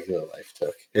long as regular life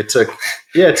took. It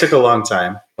took a long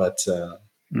time, but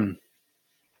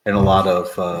and a lot of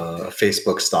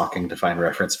Facebook stalking to find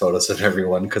reference photos of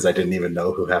everyone because I didn't even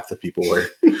know who half the people were.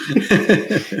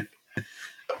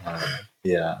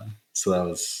 So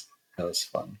that was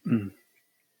fun.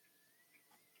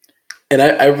 And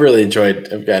I really enjoyed.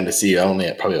 I've gotten to see you only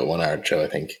at probably a 1 hour show, I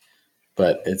think,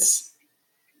 but it's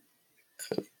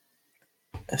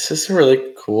just a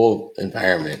really cool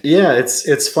environment. Yeah,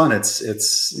 it's fun. It's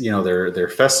they're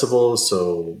festivals,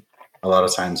 so a lot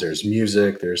of times there's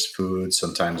music, there's food,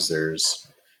 sometimes there's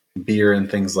beer and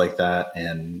things like that,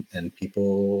 and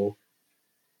people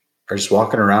are just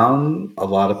walking around. A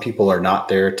lot of people are not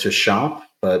there to shop,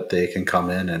 but they can come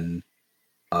in and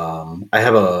I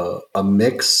have a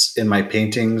mix in my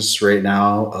paintings right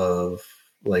now of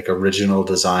like original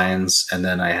designs, and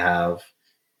then I have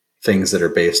things that are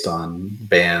based on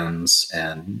bands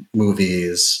and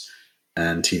movies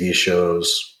and TV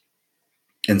shows.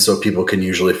 And so people can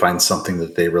usually find something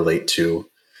that they relate to.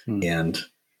 And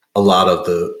a lot of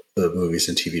the movies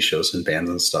and TV shows and bands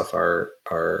and stuff are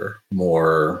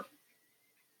more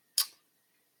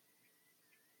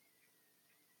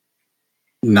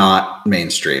not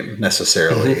mainstream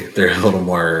necessarily. They're a little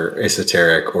more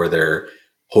esoteric, or they're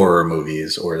horror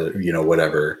movies, or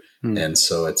whatever. And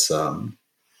so it's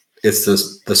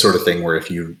the sort of thing where if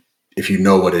you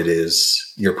know what it is,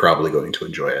 you're probably going to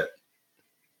enjoy it.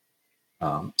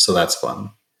 So that's fun.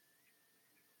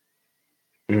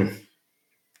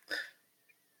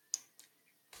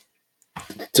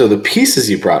 So the pieces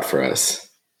you brought for us,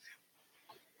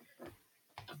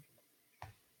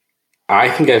 I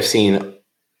think I've seen,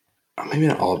 maybe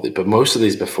not all of it, but most of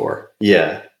these before.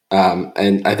 Yeah.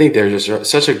 And I think they're just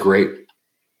such a great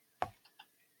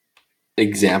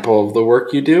example of the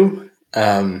work you do.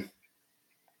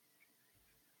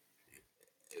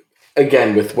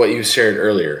 Again, with what you shared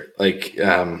earlier,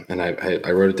 and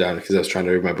I wrote it down because I was trying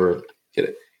to remember,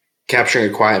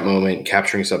 capturing a quiet moment,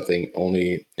 capturing something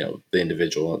only the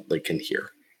individual can hear,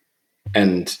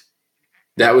 and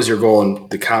that was your goal in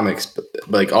the comics,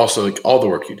 but also all the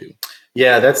work you do.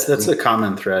 Yeah, that's a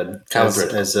common thread.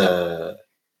 As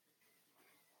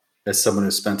someone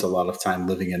who spent a lot of time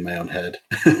living in my own head,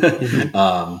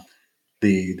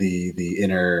 the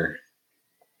inner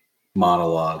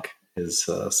monologue is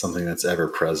something that's ever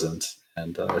present,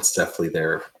 and it's definitely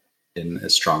there in a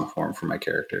strong form for my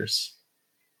characters.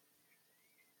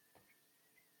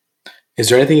 Is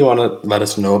there anything you want to let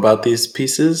us know about these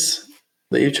pieces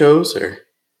that you chose, or?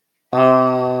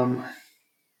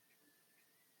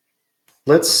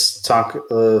 Let's talk.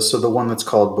 So the one that's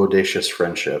called Bodacious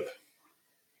Friendship.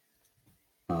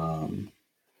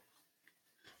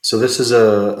 So this is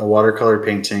a watercolor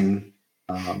painting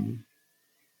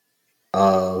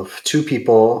of 2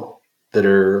 people that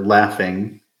are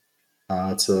laughing.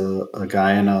 It's a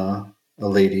guy and a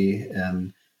lady,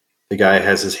 and the guy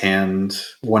has his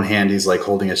one hand he's like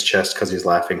holding his chest because he's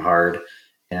laughing hard,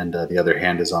 and the other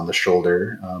hand is on the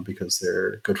shoulder because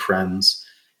they're good friends.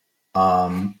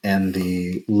 And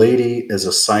the lady is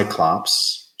a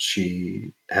cyclops.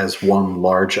 She has one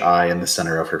large eye in the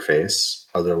center of her face.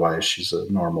 Otherwise, she's a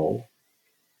normal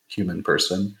human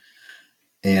person.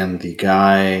 And the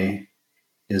guy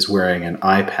is wearing an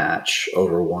eye patch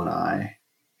over one eye.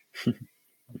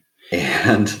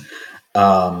 And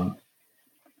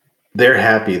they're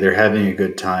happy. They're having a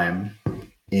good time.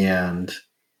 And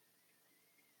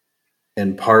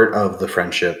part of the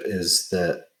friendship is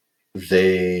that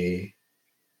they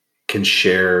can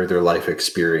share their life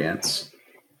experience.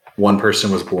 One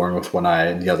person was born with one eye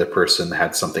and the other person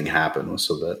had something happen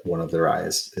so that one of their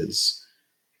eyes is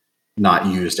not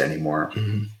used anymore.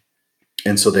 Mm-hmm.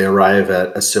 And so they arrive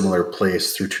at a similar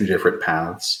place through two different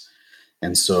paths.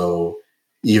 And so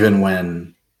even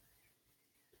when,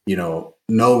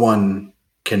 no one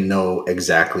can know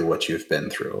exactly what you've been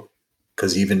through,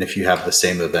 because even if you have the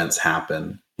same events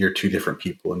happen, you're two different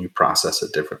people and you process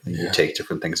it differently. Yeah. You take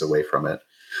different things away from it.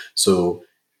 So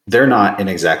they're not in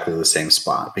exactly the same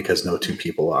spot because no two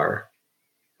people are,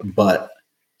 but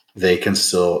they can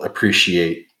still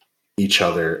appreciate each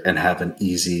other and have an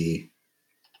easy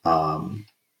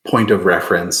point of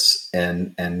reference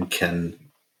and can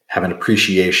have an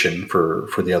appreciation for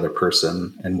the other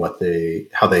person and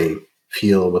how they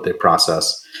feel, what they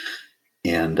process.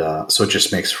 And so it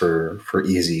just makes for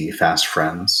easy, fast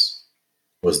friends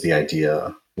was the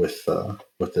idea with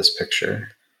this picture.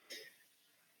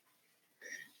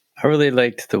 I really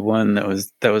liked the one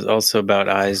that was also about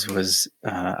eyes was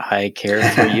I care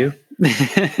for you.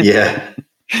 Yeah.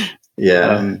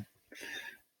 Yeah.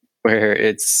 Where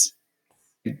it's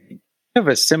kind of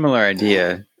a similar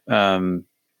idea.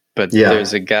 But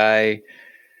there's a guy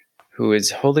who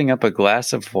is holding up a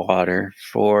glass of water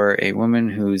for a woman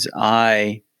whose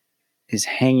eye is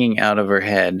hanging out of her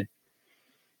head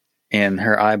and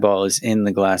her eyeball is in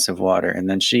the glass of water. And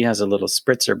then she has a little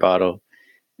spritzer bottle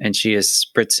and she is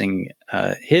spritzing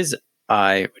his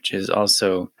eye, which is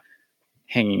also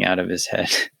hanging out of his head.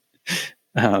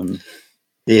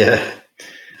 Yeah.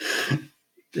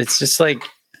 It's just like,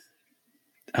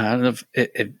 I don't know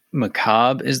if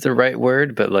macabre is the right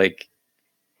word, but like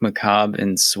macabre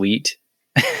and sweet.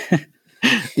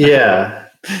 Yeah.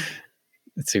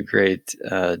 It's a great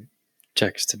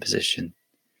juxtaposition.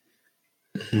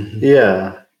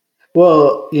 Yeah.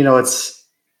 Well, there's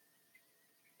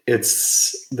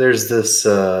this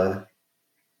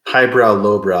highbrow,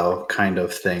 lowbrow kind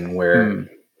of thing where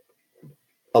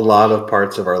a lot of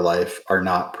parts of our life are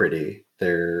not pretty.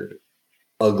 They're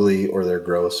ugly or they're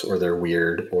gross or they're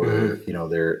weird or,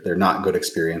 they're not good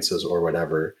experiences or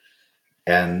whatever.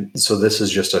 And so this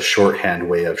is just a shorthand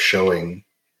way of showing,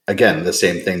 again, the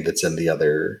same thing that's in the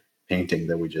other painting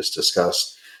that we just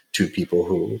discussed, two people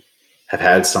who have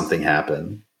had something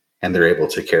happen and they're able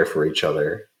to care for each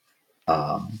other,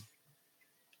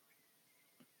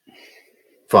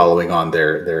 following on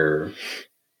their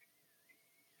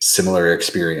similar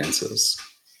experiences.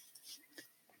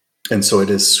 And so it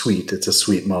is sweet. It's a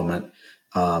sweet moment.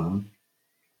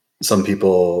 Some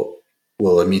people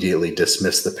will immediately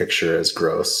dismiss the picture as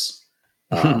gross.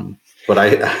 But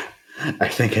I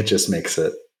think it just makes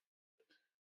it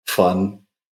fun.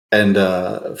 And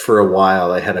for a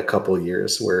while, I had a couple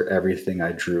years where everything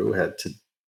I drew had to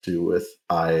do with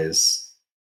eyes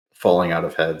falling out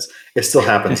of heads. It still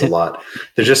happens a lot.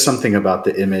 There's just something about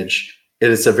the image.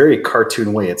 It's a very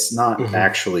cartoon way. It's not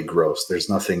actually gross. There's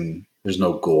no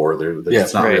gore.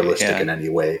 It's not realistic in any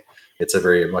way. It's a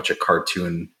very much a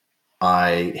cartoon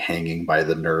eye hanging by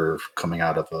the nerve coming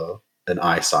out of an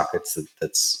eye socket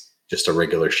that's just a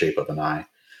regular shape of an eye.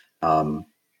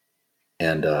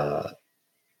 And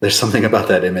there's something about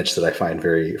that image that I find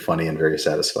very funny and very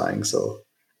satisfying. So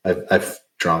I've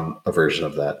drawn a version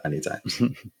of that many times.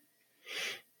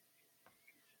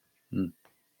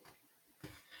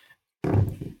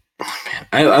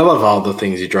 I love all the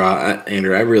things you draw,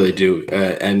 Andrew. I really do.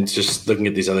 And just looking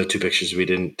at these other two pictures we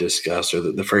didn't discuss, or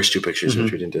the first two pictures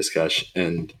which we didn't discuss,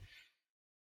 and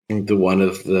the one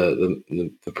of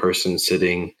the person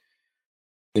sitting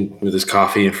with his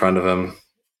coffee in front of him,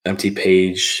 empty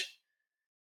page,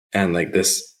 and like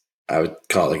this, I would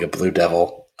call it like a blue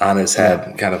devil on his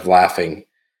head, kind of laughing,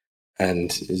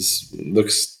 and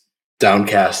looks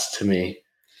downcast to me.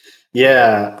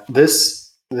 Yeah,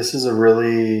 this is a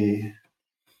really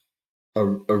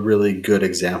good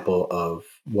example of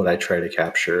what I try to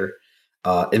capture.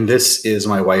 And this is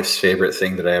my wife's favorite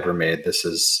thing that I ever made. This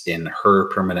is in her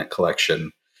permanent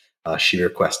collection. she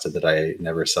requested that I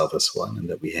never sell this one and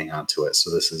that we hang on to it. So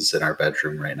this is in our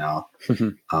bedroom right now.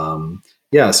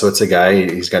 So it's a guy,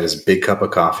 he's got his big cup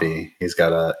of coffee. He's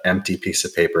got an empty piece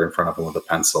of paper in front of him with a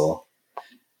pencil.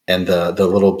 And the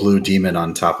little blue demon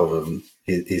on top of him,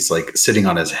 he's like sitting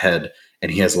on his head,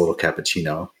 and he has a little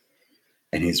cappuccino,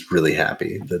 and he's really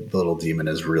happy. The little demon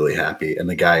is really happy, and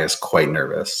the guy is quite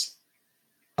nervous.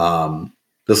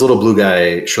 This little blue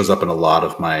guy shows up in a lot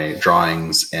of my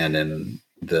drawings and in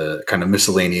the kind of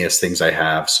miscellaneous things I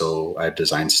have. So I've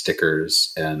designed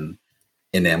stickers and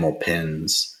enamel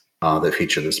pins that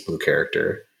feature this blue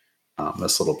character,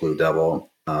 this little blue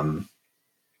devil,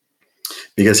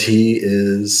 because he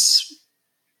is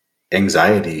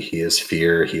anxiety, he is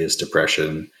fear, he is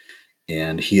depression,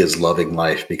 and he is loving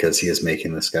life because he is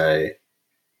making this guy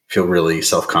feel really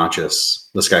self-conscious.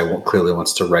 This guy clearly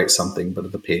wants to write something,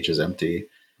 but the page is empty,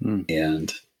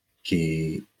 and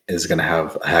he is going to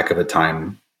have a heck of a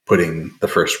time putting the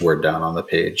first word down on the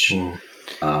page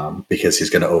because he's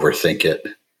going to overthink it.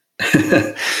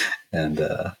 And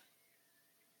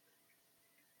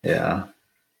yeah,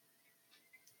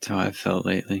 that's how I felt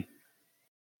lately.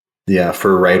 Yeah,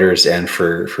 for writers and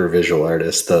for visual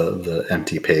artists, the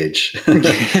empty page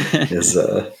is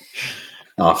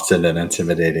often an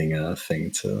intimidating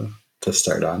thing to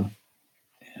start on.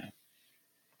 Yeah.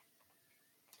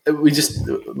 We just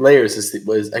layers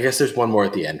was. I guess there's one more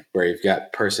at the end where you've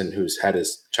got person whose head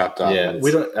is chopped off. Yeah,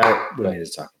 we don't need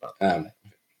to talk about that.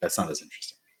 That's not as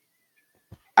interesting.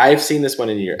 I've seen this one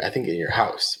in your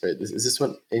house. Right? Is this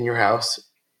one in your house?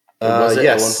 Was it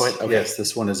yes. At one point? Okay. Yes,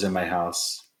 this one is in my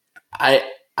house.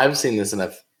 I've seen this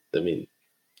enough. I mean,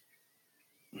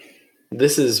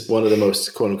 this is one of the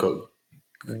most quote unquote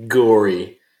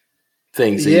gory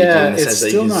things. That yeah, you do in the it's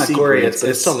sense still that not see gory. brains,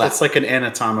 It's still not. It's like an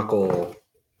anatomical,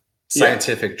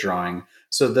 scientific drawing.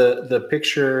 So the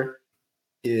picture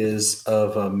is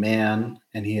of a man,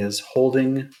 and he is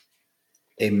holding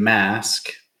a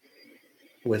mask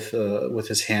with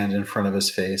his hand in front of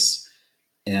his face,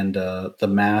 and the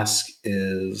mask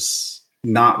is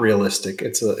not realistic.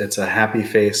 It's a happy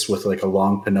face with like a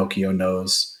long Pinocchio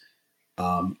nose,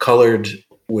 colored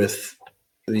with,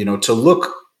 to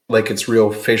look like it's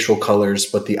real facial colors,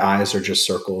 but the eyes are just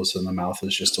circles and the mouth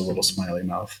is just a little smiley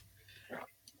mouth.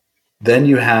 Then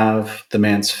you have the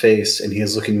man's face, and he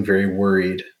is looking very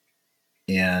worried,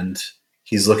 and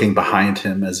he's looking behind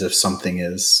him as if something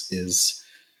is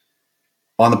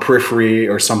on the periphery,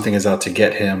 or something is out to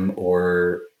get him,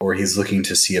 or he's looking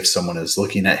to see if someone is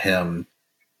looking at him.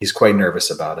 He's quite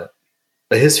nervous about it.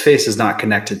 But his face is not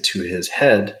connected to his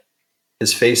head.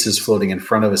 His face is floating in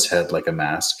front of his head like a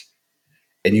mask.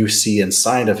 And you see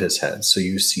inside of his head. So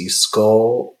you see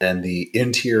skull and the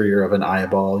interior of an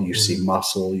eyeball. You see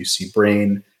muscle. You see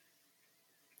brain.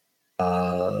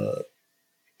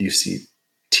 You see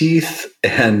teeth,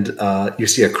 and you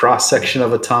see a cross section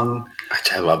of a tongue.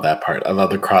 I love that part. I love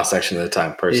the cross section of the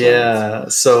tongue personally. Yeah.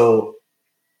 So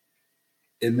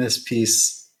in this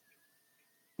piece,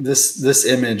 this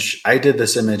image, I did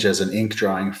this image as an ink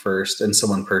drawing first, and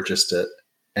someone purchased it.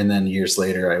 And then years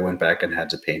later, I went back and had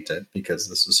to paint it because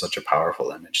this was such a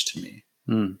powerful image to me.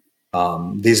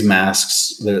 These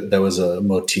masks, there was a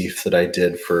motif that I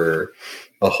did for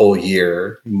a whole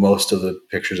year. Most of the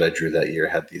pictures I drew that year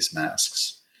had these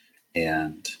masks.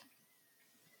 And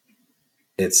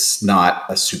it's not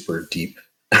a super deep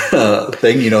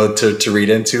thing, to read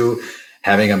into.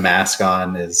 Having a mask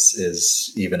on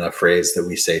is even a phrase that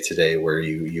we say today, where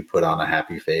you put on a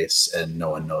happy face and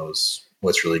no one knows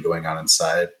what's really going on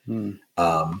inside. And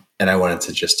I wanted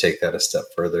to just take that a step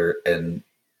further and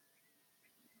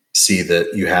see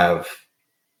that you have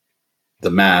the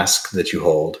mask that you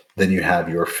hold, then you have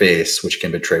your face, which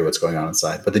can betray what's going on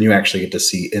inside, but then you actually get to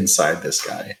see inside this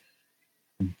guy.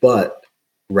 But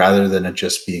rather than it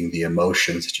just being the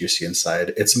emotions that you see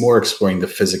inside, it's more exploring the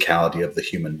physicality of the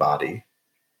human body.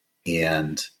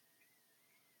 And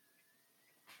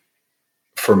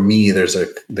for me, there's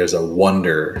a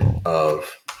wonder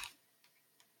of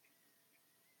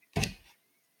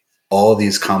all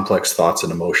these complex thoughts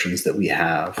and emotions that we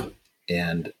have,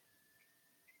 and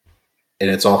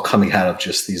it's all coming out of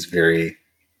just these very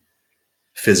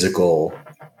physical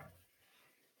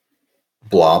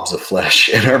blobs of flesh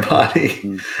in our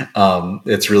body.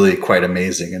 It's really quite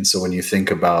amazing. And so when you think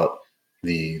about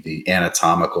the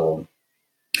anatomical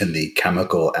and the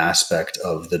chemical aspect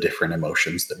of the different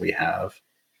emotions that we have,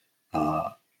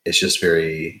 it's just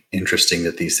very interesting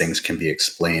that these things can be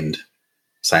explained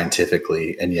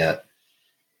scientifically, and yet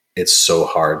it's so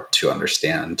hard to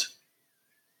understand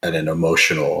at an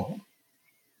emotional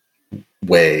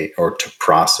way or to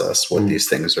process what these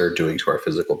things are doing to our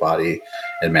physical body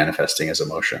and manifesting as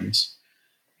emotions.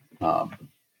 And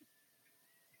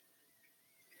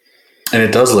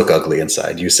it does look ugly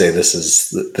inside. You say this is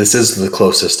the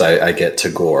closest I get to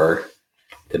gore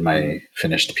in my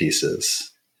finished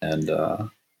pieces. And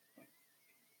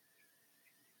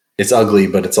it's ugly,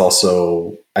 but it's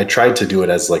also, I tried to do it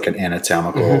as like an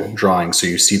anatomical drawing. So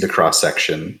you see the cross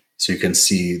section, so you can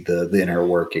see the inner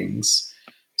workings.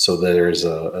 So there's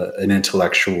an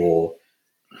intellectual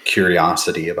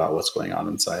curiosity about what's going on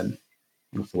inside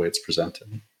with the way it's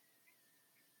presented.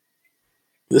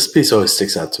 This piece always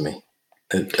sticks out to me.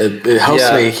 It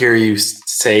helps me hear you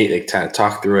say, like, kind of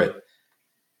talk through it,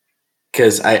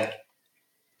 because I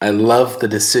love the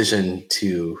decision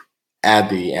to add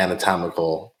the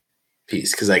anatomical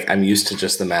piece, because like I'm used to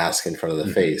just the mask in front of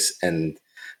the face, and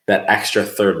that extra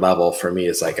third level for me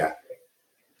is like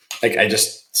I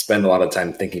just spend a lot of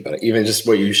time thinking about it. Even just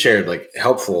what you shared, like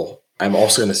helpful. I'm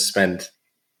also going to spend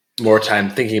more time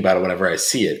thinking about it whenever I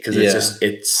see it, because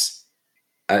it's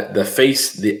the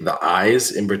face, the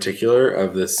eyes in particular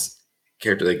of this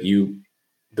character, like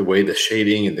the way the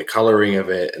shading and the coloring of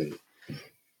it,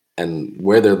 and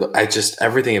where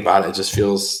everything about it just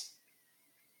feels.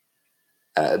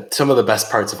 Some of the best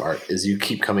parts of art is you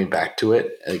keep coming back to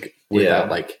it, like without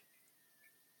like.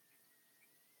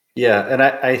 Yeah, and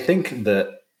I think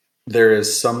that there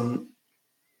is some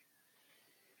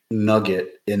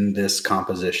nugget in this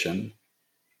composition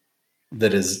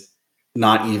that is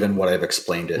not even what I've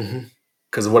explained it,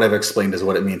 because what I've explained is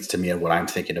what it means to me and what I'm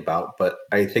thinking about. But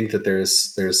I think that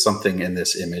there's something in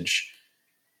this image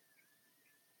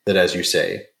that, as you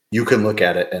say, you can look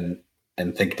at it and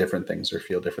think different things or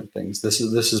feel different things. This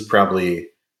is probably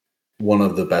one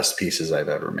of the best pieces I've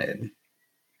ever made.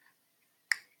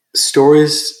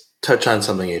 Stories touch on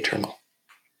something eternal.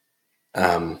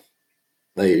 Like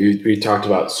we talked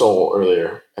about soul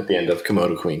earlier at the end of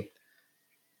Komodo Queen,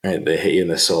 right? They hit you in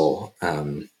the soul,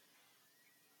 and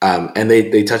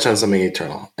they touch on something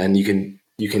eternal, and you can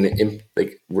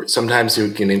like sometimes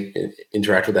you can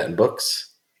interact with that in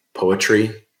books,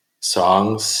 poetry,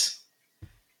 songs,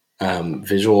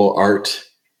 visual art,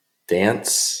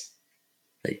 dance,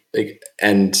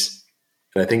 and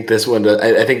I think this one.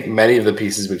 I think many of the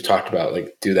pieces we've talked about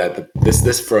like do that. But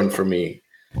this front for me,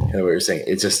 what you're saying,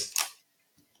 it's just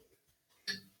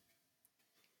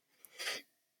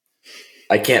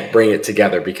I can't bring it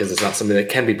together because it's not something that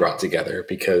can be brought together.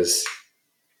 Because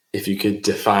if you could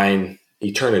define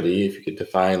eternity, if you could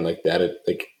define like that,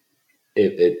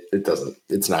 it doesn't.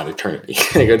 It's not eternity.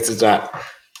 It's not.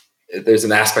 There's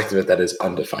an aspect of it that is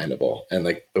undefinable, and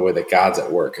like the way that God's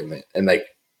at work, and like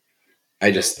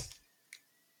I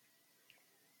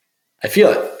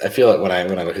feel it. I feel it when I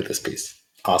look at this piece.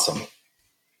 Awesome.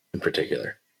 In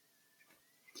particular.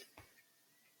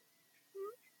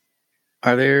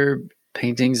 Are there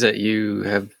paintings that you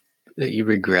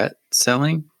regret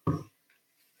selling?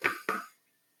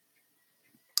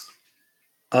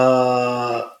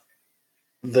 I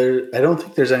don't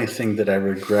think there's anything that I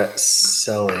regret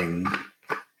selling.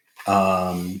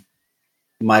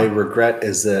 My regret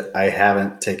is that I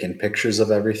haven't taken pictures of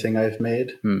everything I've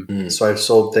made. Mm-hmm. So I've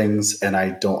sold things and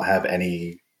I don't have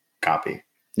any copy.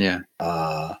 Yeah.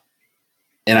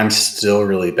 And I'm still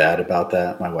really bad about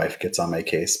that. My wife gets on my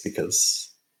case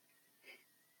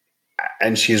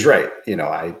and she's right. You know,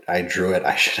 I drew it.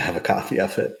 I should have a copy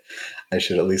of it. I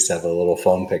should at least have a little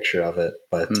phone picture of it.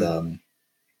 But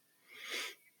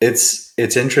it's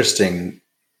interesting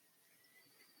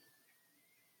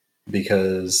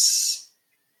because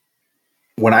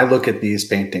when I look at these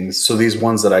paintings, so these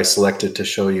ones that I selected to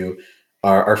show you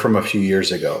are from a few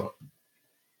years ago.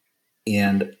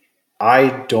 And I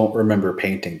don't remember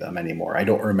painting them anymore. I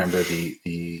don't remember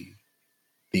the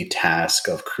task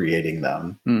of creating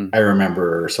them. I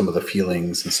remember some of the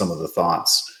feelings and some of the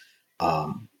thoughts.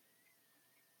 And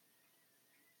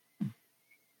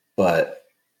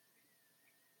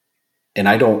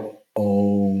I don't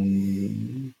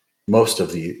own most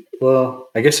of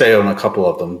I guess I own a couple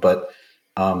of them, but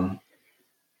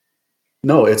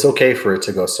no, it's okay for it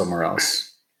to go somewhere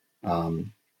else.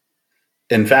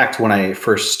 In fact, when I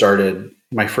first started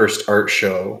my first art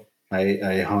show,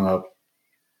 I hung up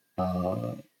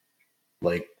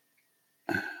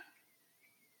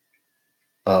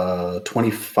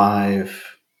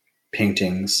 25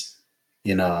 paintings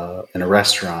in a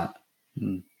restaurant,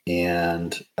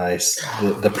 and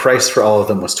the price for all of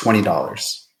them was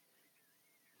 $20.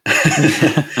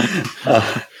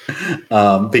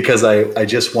 Because I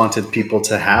just wanted people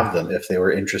to have them if they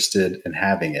were interested in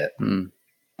having it.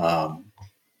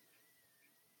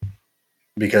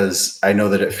 because I know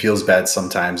that it feels bad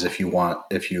sometimes if you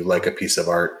like a piece of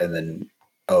art and then,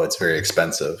 oh, it's very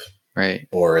expensive. Right.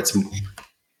 Or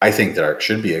I think that art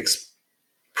should be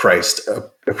priced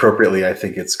appropriately. I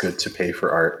think it's good to pay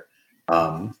for art.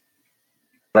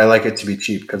 But I like it to be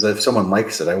cheap because if someone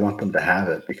likes it, I want them to have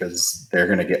it because they're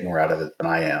going to get more out of it than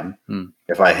I am.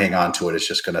 If I hang on to it, it's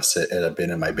just going to sit in a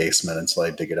bin in my basement until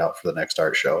I dig it out for the next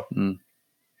art show.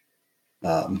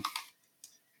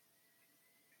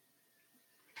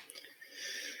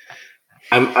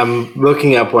 I'm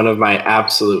looking up one of my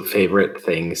absolute favorite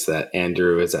things that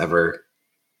Andrew has ever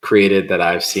created that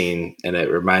I've seen, and it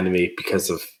reminded me because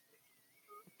of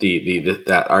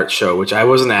that art show, which I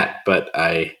wasn't at, but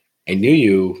I knew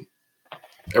you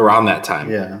around that time.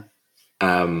 Yeah.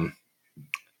 And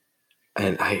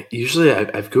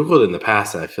I've Googled in the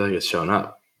past, and I feel like it's shown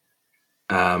up.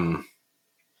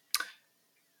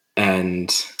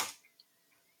 And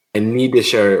I need to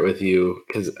share it with you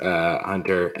because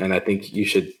Hunter, and I think you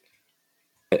should.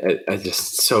 It's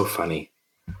just so funny.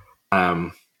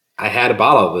 I had a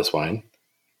bottle of this wine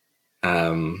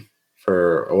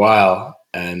for a while,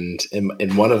 and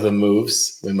in one of the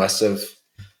moves, it must have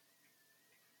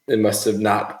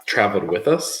not traveled with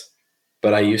us.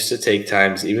 But I used to take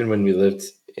times, even when we lived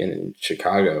in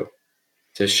Chicago,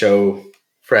 to show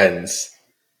friends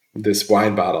this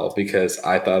wine bottle because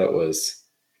I thought it was,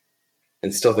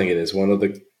 and still think it is, one of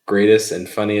the greatest and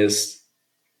funniest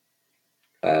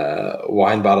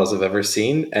wine bottles I've ever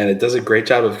seen. And it does a great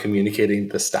job of communicating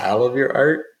the style of your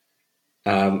art,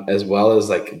 as well as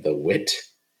like the wit,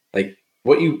 like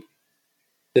the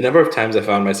number of times I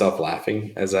found myself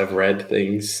laughing as I've read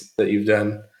things that you've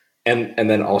done. And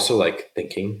then also like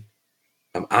thinking,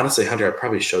 honestly, Hunter, I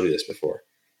probably showed you this before.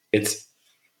 Do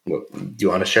you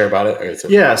want to share about it?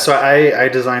 Yeah. So I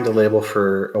designed a label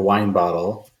for a wine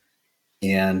bottle,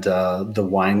 and the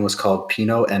wine was called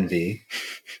Pinot Envy.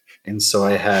 And so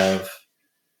I have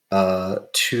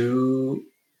two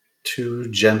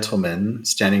gentlemen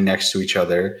standing next to each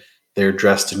other. They're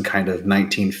dressed in kind of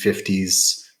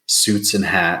 1950s suits and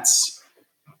hats,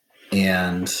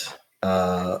 and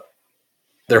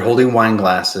they're holding wine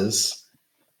glasses,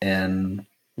 and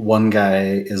one guy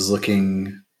is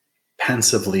looking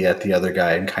pensively at the other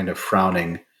guy and kind of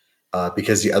frowning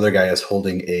because the other guy is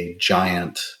holding a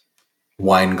giant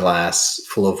wine glass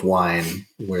full of wine,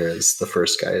 whereas the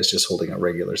first guy is just holding a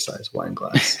regular sized wine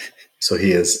glass. So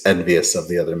he is envious of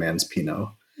the other man's Pinot.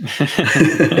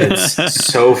 It's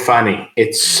so funny.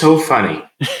 It's so funny.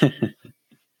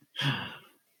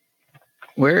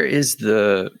 Where's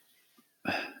the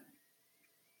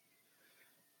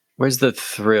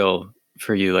thrill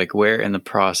for you? Like, where in the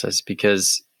process?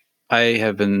 Because I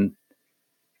have been,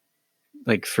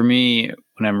 like, for me,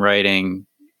 when I'm writing,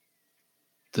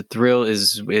 the thrill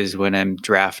is when I'm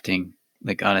drafting,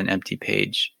 like on an empty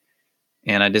page,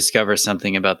 and I discover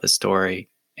something about the story,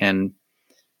 and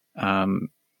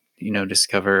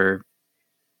discover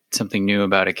something new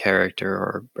about a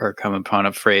character, or come upon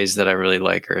a phrase that I really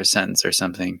like, or a sentence or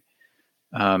something.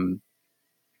 And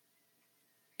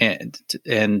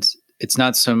it's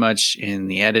not so much in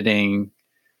the editing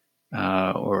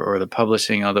or the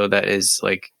publishing, although that is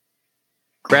like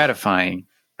gratifying.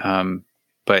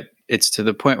 But it's to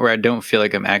the point where I don't feel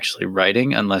like I'm actually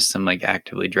writing unless I'm like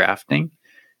actively drafting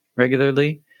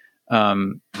regularly.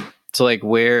 So like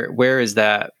where is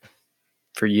that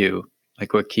for you?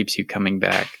 Like, what keeps you coming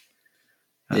back?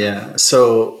 Yeah.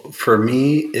 So for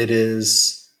me, it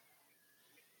is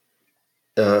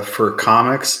for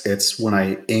comics, it's when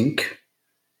I ink.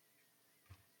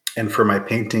 And for my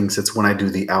paintings, it's when I do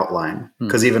the outline.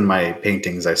 Because even my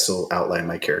paintings, I still outline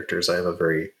my characters. I have a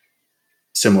very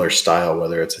similar style,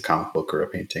 whether it's a comic book or a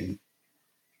painting.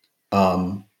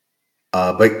 But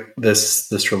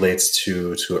this relates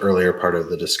to an earlier part of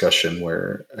the discussion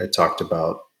where I talked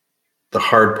about the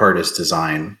hard part is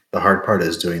design. The hard part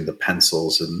is doing the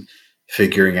pencils and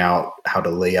figuring out how to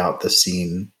lay out the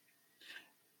scene.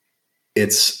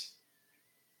 It's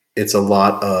a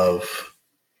lot of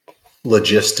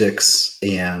logistics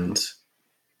and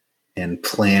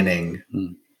planning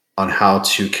on how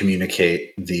to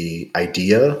communicate the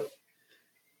idea.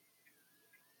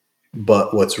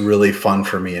 But what's really fun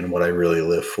for me and what I really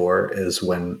live for is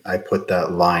when I put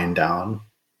that line down,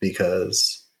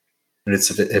 because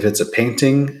if it's a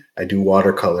painting, I do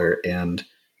watercolor and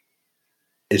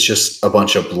it's just a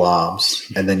bunch of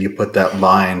blobs. And then you put that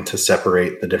line to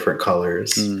separate the different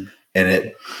colors and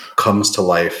it comes to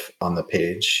life on the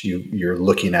page. You're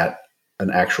looking at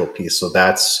an actual piece. So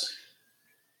that's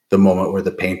the moment where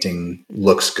the painting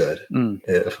looks good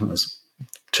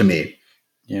to me.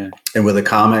 Yeah. And with a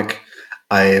comic,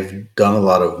 I've done a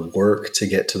lot of work to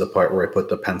get to the part where I put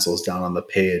the pencils down on the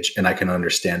page and I can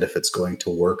understand if it's going to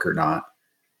work or not.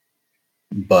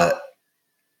 But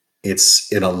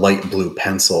it's in a light blue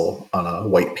pencil on a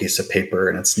white piece of paper,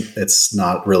 and it's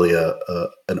not really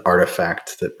an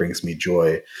artifact that brings me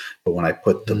joy. But when I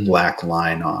put the black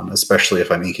line on, especially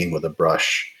if I'm inking with a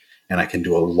brush, and I can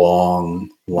do a long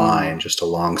line, just a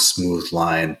long smooth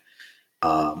line,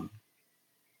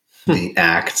 the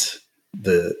act,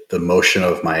 the motion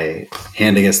of my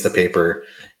hand against the paper,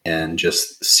 and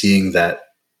just seeing that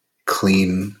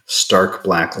clean, stark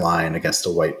black line against a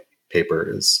white paper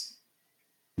is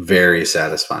very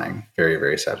satisfying. Very,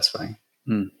 very satisfying.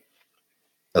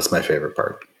 That's my favorite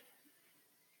part.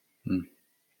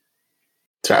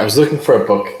 So I was looking for a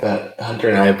book that Hunter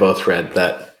and I have both read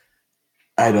that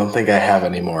I don't think I have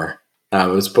anymore. It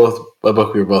was both a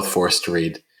book we were both forced to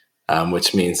read,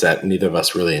 which means that neither of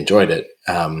us really enjoyed it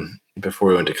before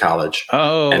we went to college.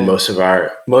 Oh, and most of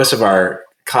our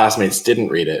classmates didn't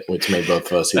read it, which made both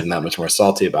of us even that much more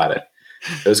salty about it.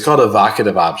 It was called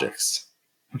Evocative Objects,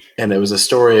 and it was a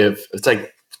story of, it's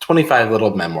like 25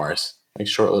 little memoirs, like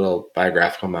short little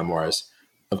biographical memoirs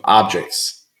of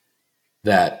objects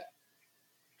that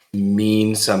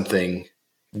mean something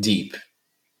deep,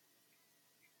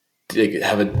 they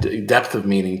have a depth of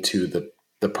meaning to the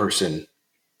person.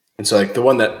 And so, like, the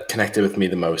one that connected with me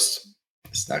the most,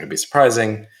 it's not going to be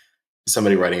surprising,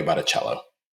 somebody writing about a cello.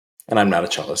 And I'm not a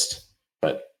cellist,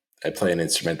 but I play an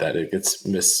instrument that it gets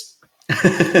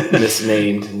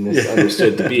misnamed and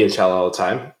misunderstood to be a cello all the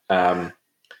time.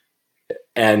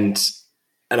 And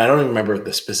I don't even remember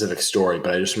the specific story,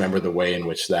 but I just remember the way in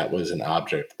which that was an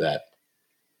object that,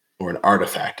 or an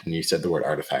artifact, and you said the word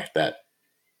artifact, that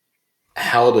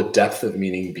held a depth of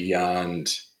meaning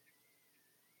beyond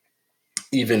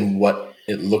even what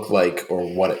it looked like or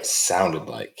what it sounded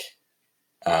like.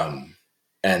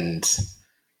 And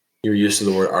you're used to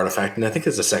the word artifact, and I think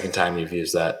it's the second time you've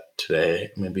used that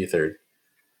today, maybe third.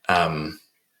 It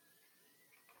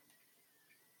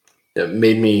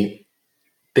made me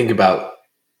think about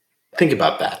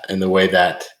that, and the way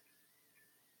that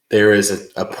there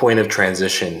is a point of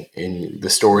transition in the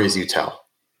stories you tell,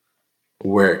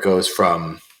 where it goes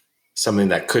from something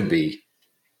that could be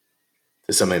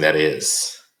to something that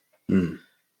is.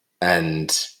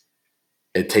 And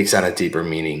it takes on a deeper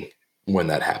meaning when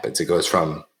that happens. It goes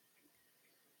from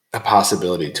a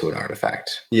possibility to an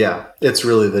artifact. Yeah, it's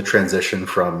really the transition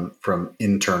from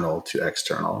internal to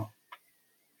external.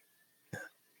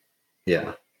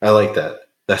 Yeah, I like that.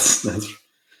 That's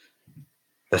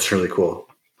really cool.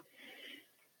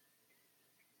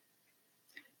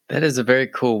 that is a very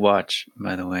cool watch,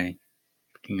 by the way.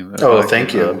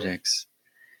 Thank you. Objects.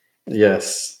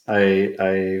 Yes,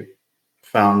 I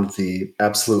found the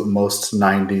absolute most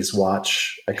 90s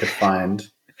watch I could find.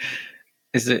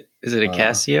 Is it a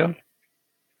Casio?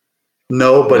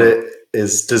 No, but it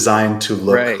is designed to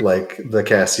look Right. like the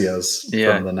Casios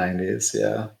from the 90s.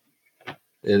 Yeah.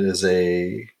 It is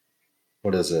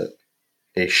what is it?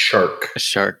 A Shark. A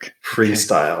Shark.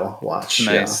 Freestyle watch.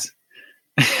 Nice.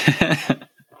 Yeah.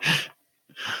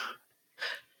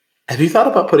 Have you thought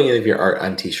about putting any of your art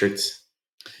on t-shirts?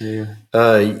 Yeah.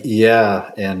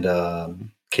 And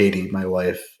Katie, my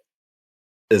wife,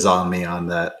 is on me on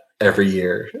that every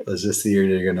year. Is this the year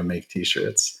you're going to make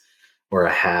t-shirts or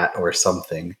a hat or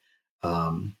something?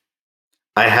 I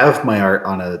have my art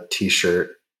on a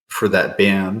t-shirt for that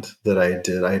band that I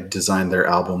did. I designed their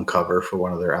album cover for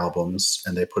one of their albums,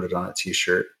 and they put it on a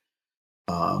t-shirt.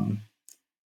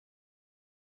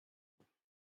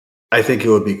 I think it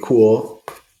would be cool.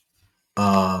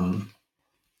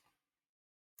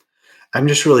 I'm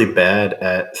just really bad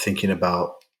at thinking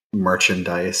about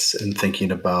merchandise and thinking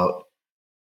about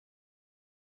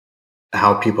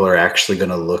how people are actually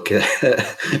going to look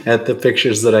at the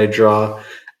pictures that I draw.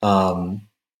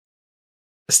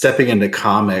 Stepping into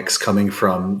comics, coming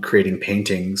from creating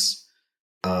paintings,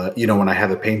 when I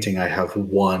have a painting, I have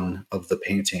one of the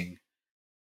painting.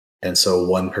 And so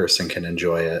one person can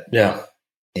enjoy it. Yeah.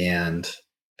 And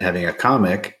having a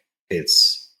comic,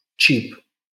 it's cheap,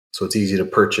 so it's easy to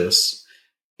purchase.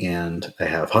 And I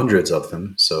have hundreds of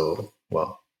them. So,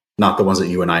 well, not the ones that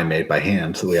you and I made by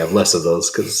hand. So we have less of those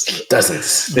because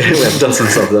Dozens. we have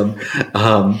dozens of them.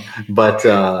 But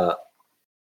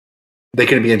they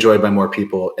can be enjoyed by more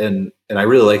people. And I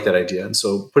really like that idea. And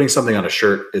so putting something on a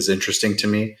shirt is interesting to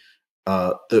me.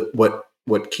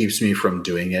 What keeps me from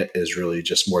doing it is really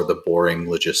just more the boring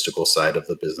logistical side of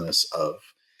the business of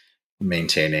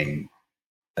maintaining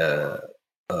a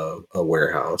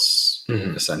warehouse,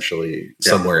 essentially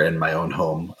somewhere in my own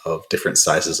home of different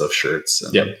sizes of shirts.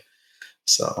 And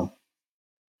so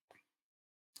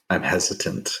I'm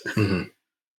hesitant. Mm-hmm.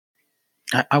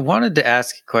 I wanted to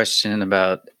ask a question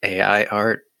about AI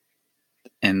art,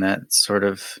 and that sort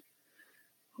of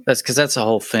that's because that's a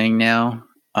whole thing now.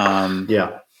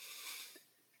 Yeah.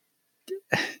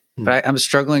 But I'm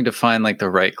struggling to find like the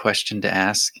right question to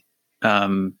ask.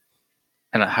 And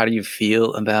how do you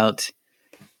feel about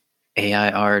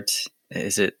AI art?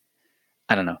 Is it?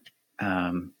 I don't know.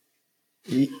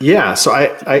 Yeah. So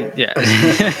Yeah.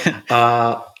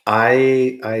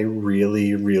 I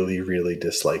really, really, really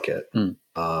dislike it.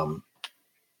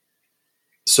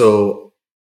 So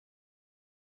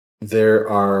there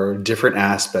are different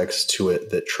aspects to it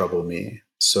that trouble me.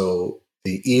 So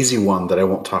the easy one that I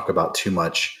won't talk about too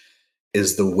much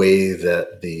is the way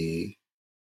that the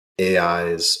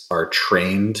AIs are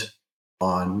trained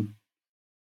on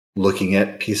looking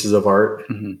at pieces of art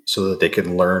so that they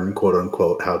can learn, quote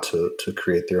unquote, how to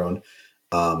create their own.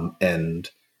 And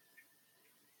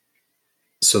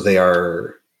so they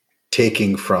are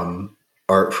taking from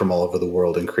art from all over the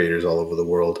world and creators all over the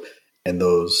world. And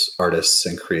those artists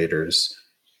and creators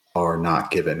are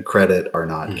not given credit, are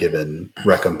not given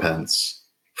recompense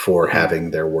for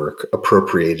having their work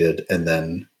appropriated and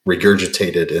then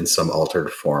regurgitated in some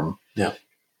altered form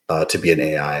to be an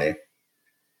AI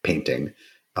painting.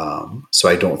 So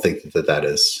I don't think that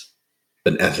has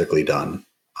been ethically done.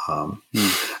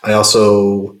 I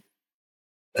also,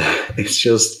 it's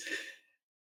just,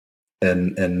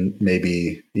 and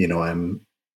maybe, I'm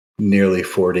nearly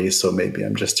 40, so maybe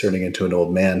I'm just turning into an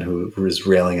old man who is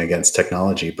railing against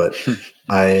technology, but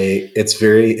it's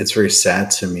very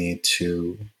sad to me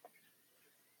to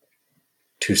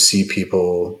see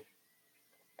people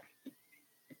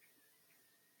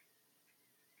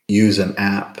use an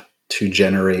app to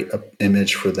generate an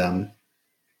image for them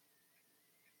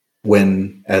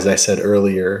when, as I said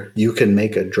earlier, you can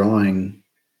make a drawing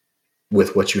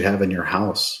with what you have in your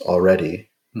house already.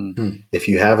 If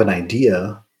you have an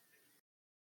idea,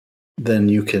 then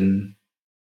you can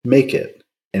make it.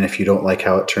 And if you don't like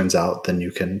how it turns out, then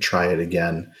you can try it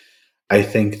again. I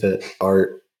think that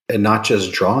art, and not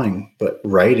just drawing, but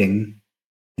writing,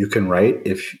 you can write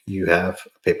if you have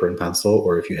paper and pencil,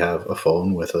 or if you have a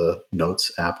phone with a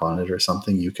notes app on it or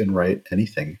something, you can write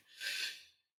anything.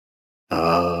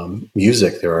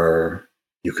 Music,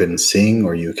 you can sing,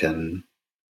 or you can,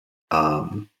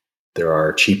 there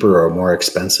are cheaper or more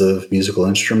expensive musical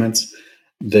instruments.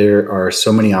 There are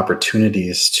so many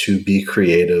opportunities to be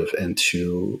creative and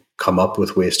to come up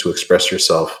with ways to express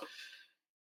yourself.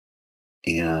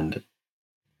 And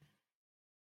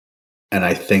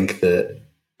I think that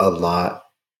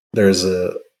there's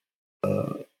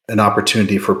an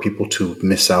opportunity for people to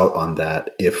miss out on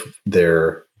that if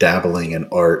their dabbling in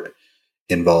art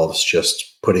involves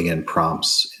just putting in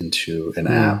prompts into an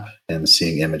app and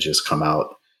seeing images come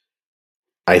out.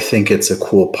 I think it's a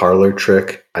cool parlor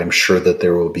trick. I'm sure that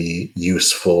there will be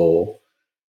useful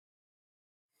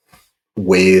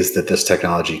ways that this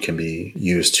technology can be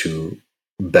used to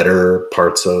better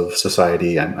parts of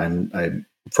society. I'm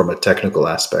from a technical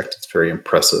aspect, it's very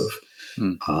impressive.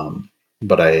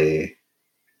 But I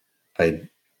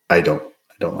don't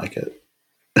like it.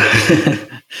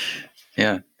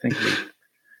 Yeah, thank you.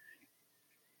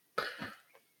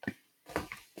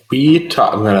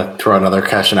 I'm going to throw another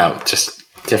question out, just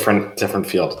different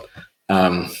field.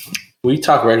 We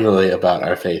talk regularly about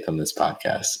our faith on this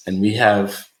podcast, and we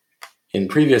have in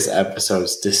previous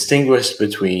episodes distinguished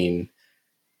between,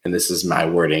 and this is my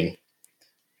wording,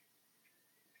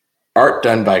 art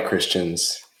done by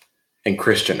Christians and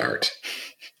Christian art.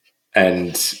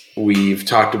 And we've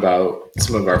talked about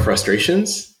some of our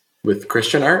frustrations with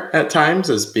Christian art at times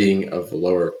as being of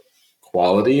lower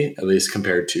quality, at least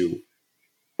compared to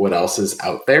what else is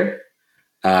out there.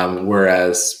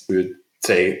 Whereas we would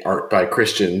say art by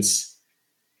Christians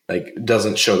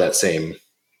doesn't show that same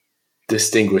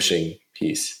distinguishing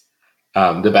piece.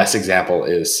 The best example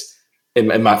is,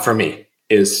 for me,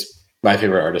 is my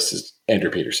favorite artist is Andrew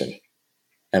Peterson.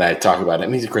 And I talk about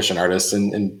him. He's a Christian artist,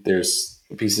 and there's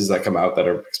pieces that come out that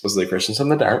are explicitly Christian, some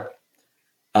that aren't.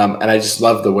 And I just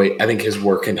love the way I think his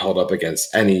work can hold up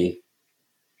against any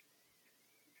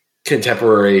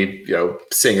contemporary,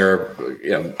 singer,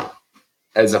 even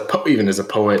as a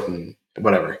poet and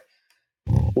whatever.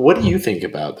 What do you think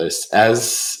about this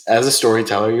as a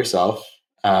storyteller yourself?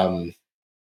 And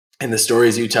the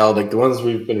stories you tell, like the ones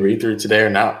we've been reading through today, are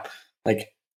not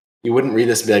you wouldn't read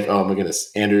this and be like, oh my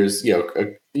goodness, Andrew's.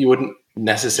 You wouldn't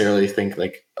necessarily think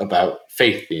about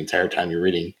faith the entire time you're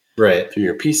reading through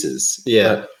your pieces.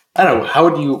 Yeah, but I don't know. How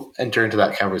would you enter into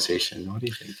that conversation? What do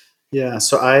you think? Yeah,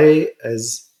 so I,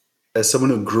 as someone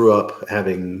who grew up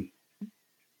having,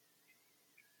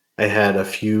 I had a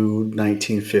few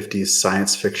 1950s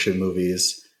science fiction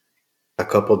movies, a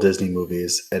couple Disney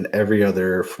movies, and every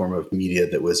other form of media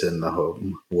that was in the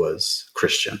home was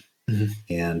Christian. Mm-hmm.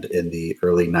 And in the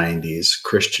early 90s,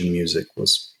 Christian music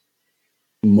was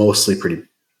mostly pretty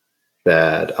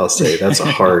bad. I'll say that's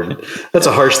a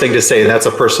harsh thing to say. That's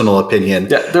a personal opinion.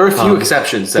 Yeah, there are a few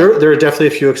exceptions. There are definitely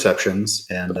a few exceptions.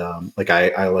 And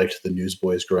I liked the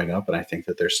Newsboys growing up, and I think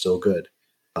that they're still good.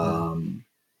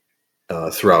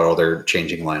 Throughout all their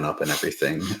changing lineup and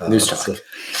everything. News talk. So,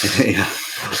 yeah.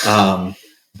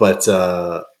 But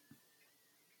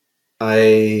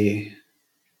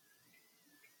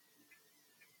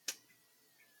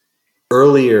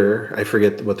earlier, I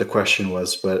forget what the question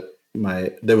was, but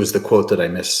there was the quote that I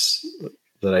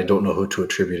don't know who to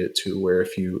attribute it to, where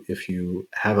if you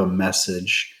have a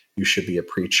message, you should be a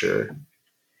preacher.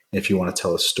 If you want to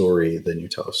tell a story, then you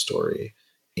tell a story.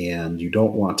 And you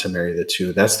don't want to marry the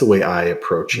two. That's the way I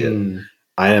approach it.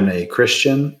 I am a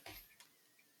Christian.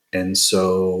 And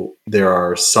so there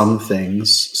are some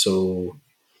things, so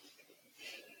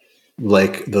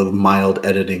like the mild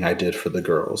editing I did for the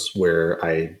Gurls, where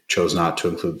I chose not to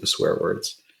include the swear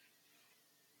words.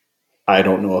 I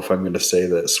don't know if I'm going to say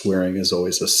that swearing is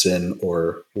always a sin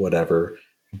or whatever,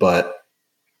 but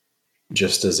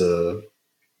just as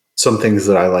some things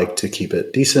that I like to keep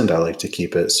it decent, I like to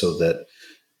keep it so that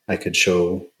I could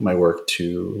show my work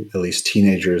to at least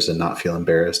teenagers and not feel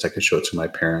embarrassed. I could show it to my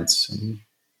parents. And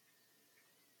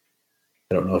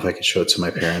I don't know if I could show it to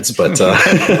my parents, but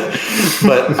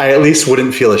but I at least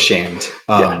wouldn't feel ashamed.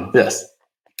 Yes.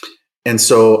 And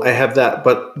so I have that,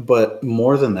 but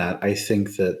more than that, I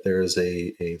think that there is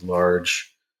a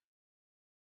large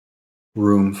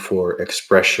room for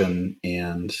expression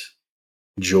and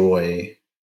joy.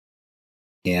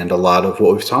 And a lot of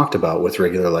what we've talked about with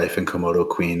Regular Life and Komodo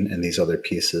Queen and these other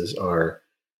pieces are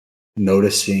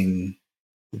noticing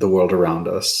the world around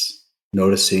us,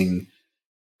 noticing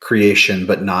creation,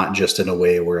 but not just in a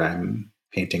way where I'm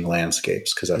painting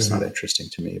landscapes, because that's not interesting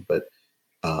to me. But,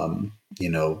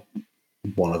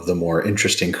 one of the more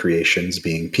interesting creations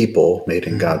being people made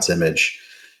in God's image.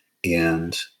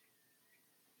 And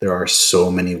there are so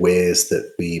many ways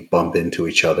that we bump into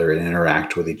each other and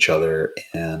interact with each other.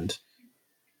 And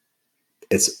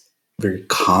it's very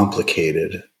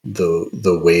complicated,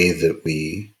 the way that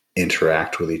we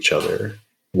interact with each other,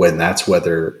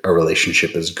 whether a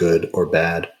relationship is good or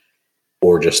bad,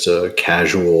 or just a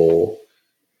casual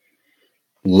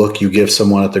look you give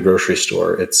someone at the grocery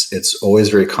store. It's always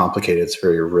very complicated. It's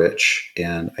very rich.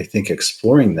 And I think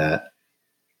exploring that,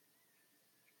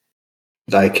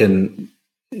 I can,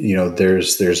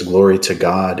 there's glory to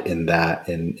God in that,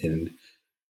 in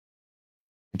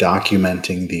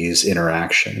documenting these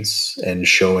interactions and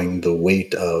showing the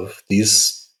weight of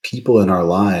these people in our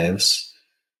lives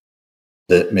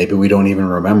that maybe we don't even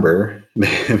remember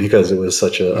because it was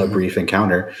such a brief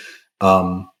encounter,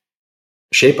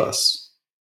 shape us.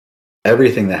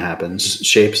 Everything that happens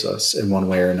shapes us in one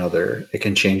way or another. It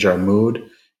can change our mood,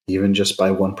 even just by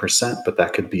 1%, but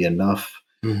that could be enough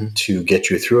to get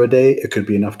you through a day. It could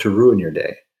be enough to ruin your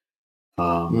day.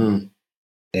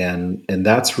 And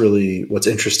that's really what's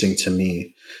interesting to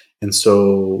me. And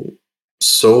so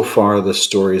far the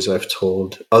stories I've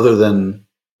told, other than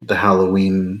the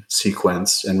Halloween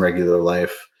sequence in Regular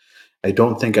Life, I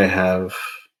don't think I have.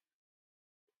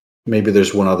 Maybe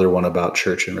there's one other one about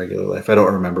church and Regular Life. I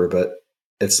don't remember, but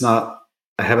I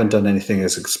haven't done anything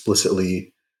as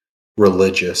explicitly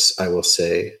religious, I will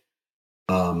say.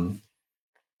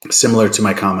 Similar to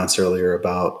my comments earlier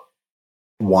about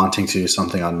wanting to do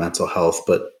something on mental health,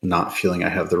 but not feeling I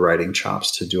have the writing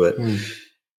chops to do it.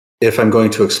 If I'm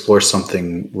going to explore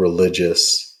something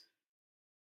religious,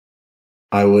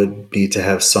 I would need to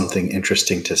have something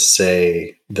interesting to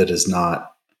say that is not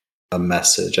a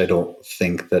message. I don't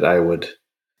think that I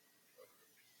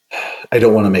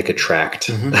don't want to make a tract.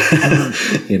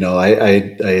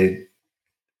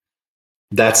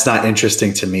 That's not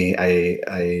interesting to me.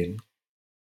 I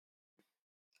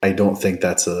don't think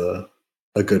that's a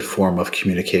good form of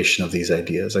communication of these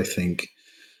ideas. I think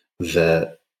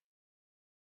that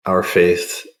our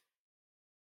faith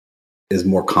is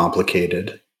more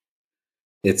complicated.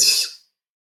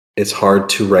 It's hard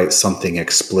to write something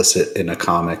explicit in a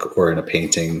comic or in a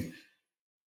painting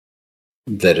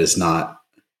that is not.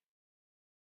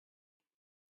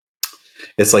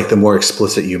 It's like the more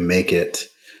explicit you make it,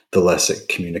 the less it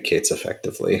communicates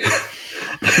effectively.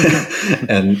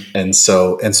 and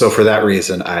so for that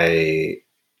reason, I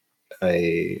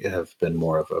have been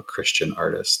more of a Christian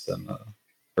artist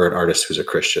or an artist who's a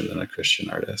Christian than a Christian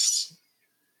artist.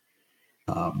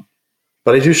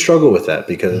 But I do struggle with that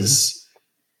because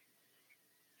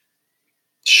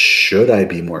should I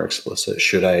be more explicit?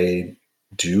 Should I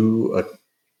do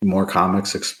more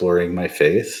comics exploring my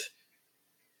faith?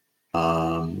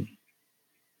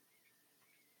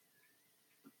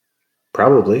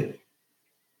 Probably,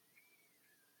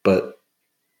 but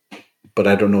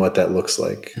I don't know what that looks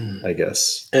like, I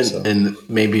guess. And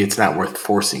maybe it's not worth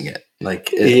forcing it. Like,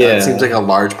 it seems like a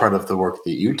large part of the work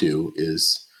that you do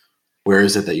is, where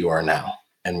is it that you are now?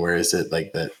 And where is it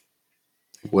like that?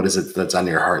 What is it that's on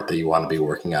your heart that you want to be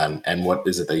working on? And what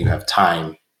is it that you have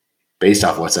time based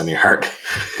off what's on your heart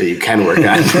that you can work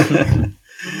on?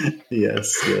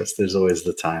 Yes. There's always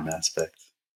the time aspect.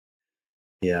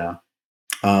 Yeah.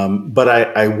 But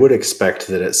I would expect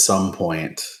that at some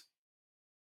point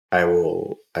I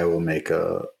will make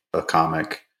a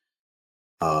comic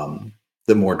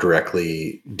that more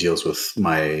directly deals with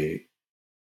my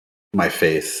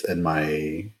faith and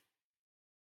my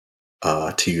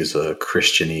to use a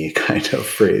Christian-y kind of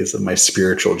phrase, of my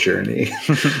spiritual journey.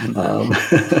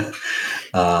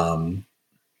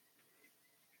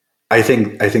 I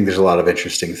think there's a lot of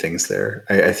interesting things there.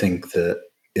 I think that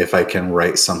if I can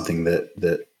write something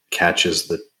that catches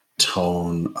the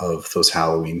tone of those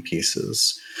Halloween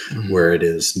pieces, where it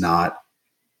is not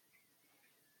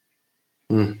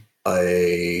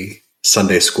a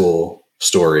Sunday school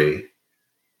story,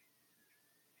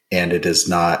 and it is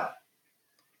not,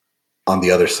 on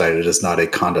the other side, it is not a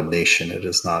condemnation. It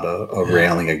is not a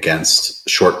railing against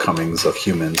shortcomings of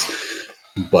humans,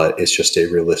 but it's just a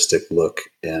realistic look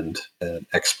and an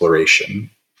exploration.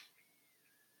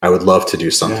 I would love to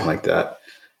do something like that.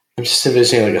 I'm just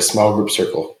envisioning like a small group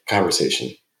circle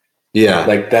conversation. Yeah.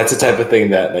 Like, that's the type of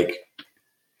thing that it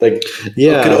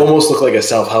could almost look like a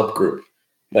self-help group,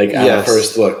 like on the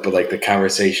first look, but like the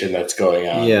conversation that's going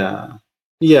on.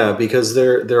 Yeah, because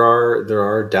there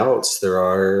are doubts, there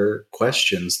are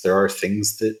questions, there are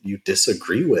things that you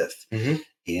disagree with,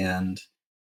 and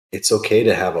it's okay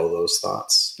to have all those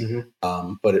thoughts.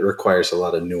 But it requires a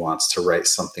lot of nuance to write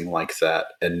something like that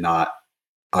and not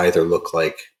either look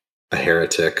like a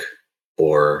heretic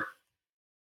or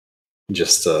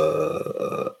just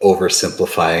a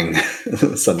oversimplifying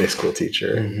Sunday school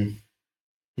teacher.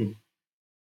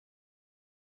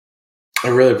 I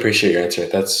really appreciate your answer.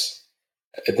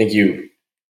 I think you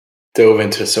dove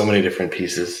into so many different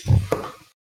pieces.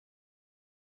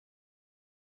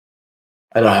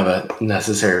 I don't have a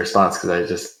necessary response because I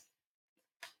just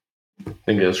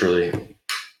think it was really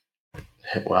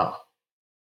hit well.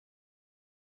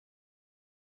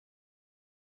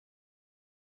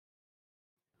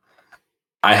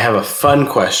 I have a fun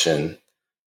question,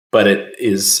 but it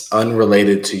is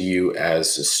unrelated to you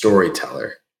as a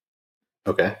storyteller.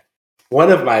 Okay.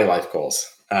 One of my life goals,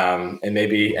 and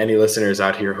maybe any listeners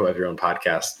out here who have your own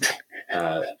podcast,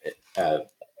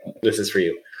 this is for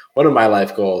you. One of my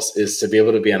life goals is to be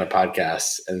able to be on a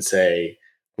podcast and say,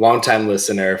 long-time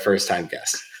listener, first-time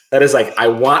guest. That is like, I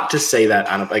want to say that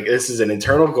this is an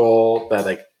internal goal that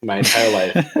like my entire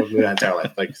life,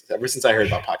 like ever since I heard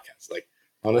about podcasts, like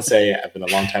I want to say I've been a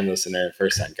long-time listener,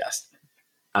 first-time guest.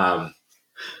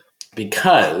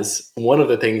 Because one of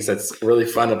the things that's really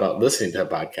fun about listening to a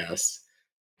podcast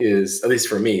is, at least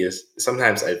for me, is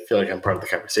sometimes I feel like I'm part of the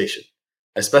conversation,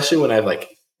 especially when I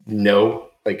know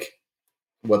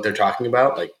what they're talking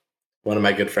about. Like, one of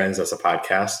my good friends does a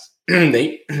podcast.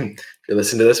 Nate, if you're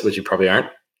listening to this, which you probably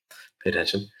aren't, pay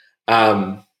attention,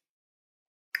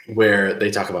 where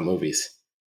they talk about movies.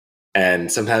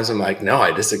 And sometimes I'm like, no,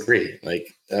 I disagree.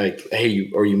 Like, hey,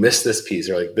 you missed this piece,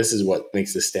 or like, this is what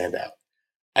makes this stand out.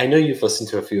 I know you've listened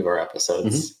to a few of our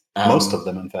episodes. Most of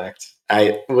them, in fact.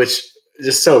 Which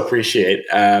just so appreciate.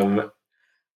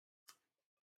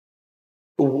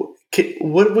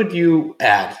 What would you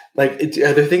add? Like,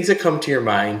 are there things that come to your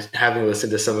mind having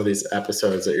listened to some of these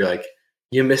episodes that you're like,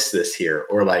 you missed this here,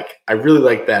 or like, I really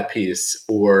like that piece,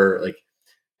 or like,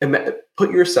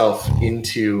 put yourself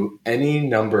into any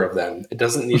number of them. It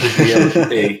doesn't need to be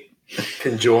a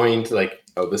conjoined, like,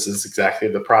 oh, this is exactly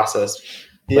the process.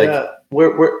 Like,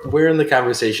 where in the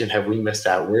conversation have we missed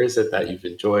out? Where is it that you've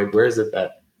enjoyed? Where is it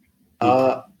that?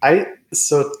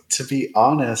 So to be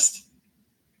honest,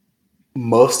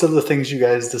 most of the things you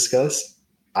guys discuss,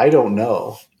 I don't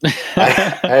know.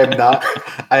 I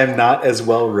am not as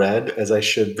well read as I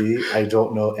should be. I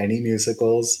don't know any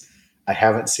musicals. I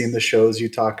haven't seen the shows you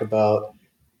talk about.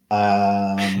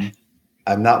 I'm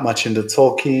not much into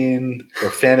Tolkien or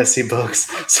fantasy books,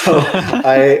 so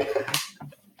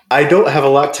I don't have a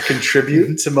lot to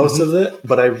contribute to most of it,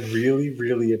 but I really,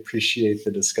 really appreciate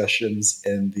the discussions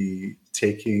and the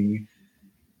taking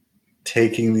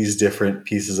these different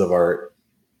pieces of art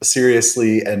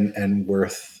seriously and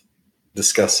worth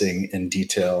discussing in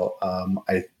detail.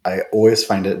 I always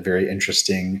find it very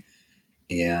interesting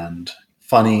and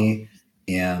funny,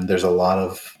 and there's a lot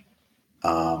of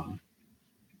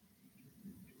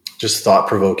just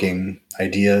thought-provoking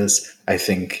ideas. I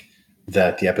think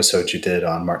that the episode you did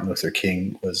on Martin Luther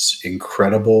King was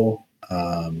incredible.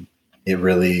 It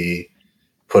really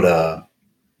put a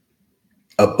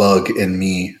bug in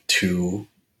me to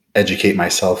educate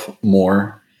myself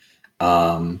more.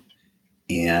 And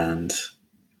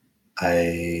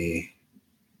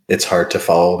it's hard to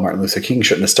follow Martin Luther King.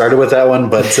 Shouldn't have started with that one,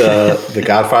 but the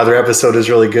Godfather episode is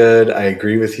really good. I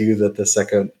agree with you that the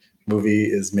second movie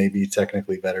is maybe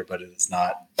technically better, but it is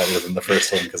not better than the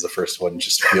first one because the first one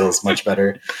just feels much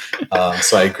better.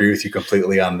 So I agree with you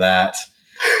completely on that.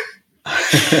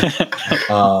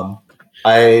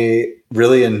 I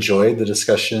really enjoyed the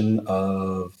discussion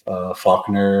of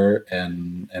Faulkner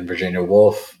and Virginia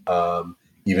Woolf,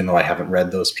 even though I haven't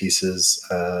read those pieces.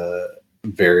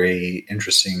 Very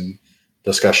interesting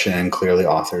discussion, and clearly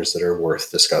authors that are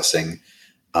worth discussing.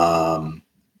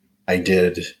 I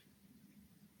did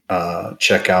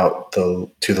check out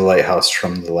To the Lighthouse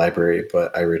from the library,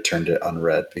 but I returned it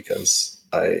unread because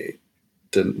I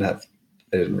didn't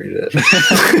read it.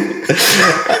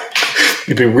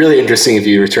 It'd be really interesting if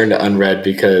you returned to unread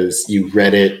because you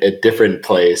read it a different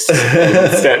place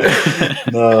instead.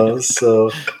 No,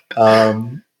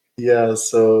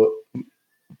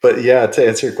 but yeah, to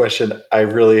answer your question,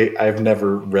 I've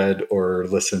never read or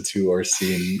listened to or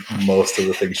seen most of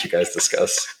the things you guys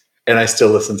discuss, and I still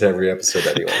listen to every episode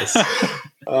anyways.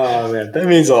 Oh man, that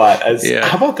means a lot.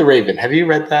 How about The Raven? Have you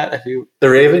read that? The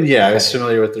Raven? Yeah, I was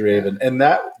familiar with The Raven, and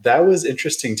that was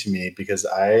interesting to me because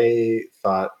I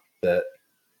thought that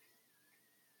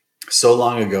so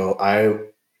long ago, I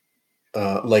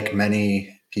like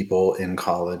many people in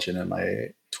college and in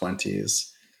my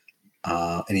 20s,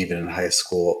 and even in high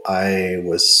school, I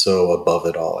was so above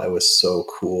it all. I was so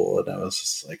cool, and I was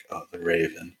just like, "Oh, The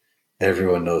Raven!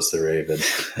 Everyone knows The Raven.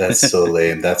 That's so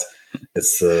lame.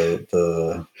 It's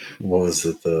the what was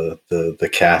it? The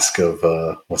cask of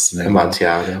what's the name?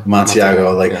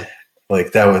 Montiago.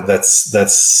 Like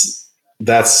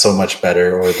that's so much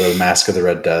better. Or the Mask of the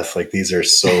Red Death. Like these are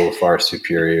so far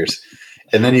superiors.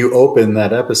 And then you open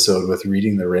that episode with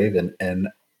reading The Raven, and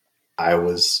I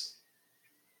was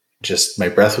just, my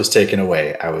breath was taken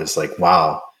away. I was like,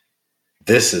 wow,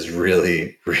 this is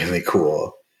really, really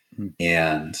cool.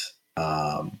 And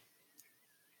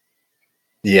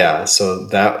yeah, so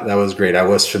that was great. I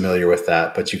was familiar with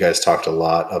that, but you guys talked a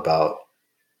lot about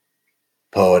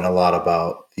Poe and a lot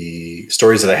about the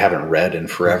stories that I haven't read in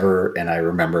forever, and I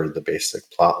remember the basic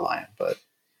plot line, but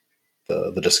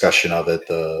the discussion of it,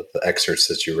 the excerpts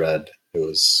that you read, it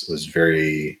was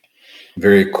very,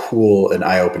 very cool and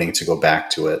eye-opening to go back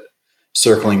to it.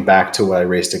 Circling back to what I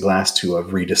raised a glass to,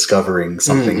 of rediscovering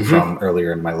something from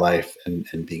earlier in my life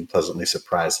and being pleasantly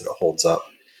surprised that it holds up.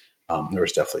 There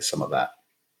was definitely some of that.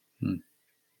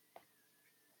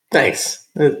 Thanks.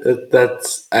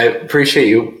 I appreciate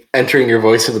you entering your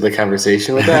voice into the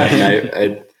conversation with that.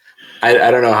 And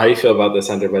I don't know how you feel about this,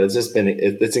 Hunter, but it's just been,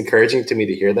 it's encouraging to me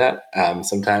to hear that.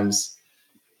 Sometimes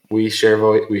we share,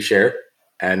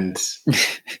 and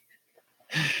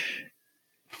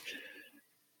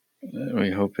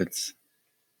we hope it's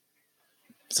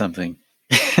something.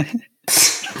 We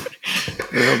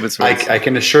hope it's right. I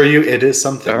can assure you it is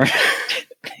something. All right.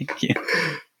 Thank you.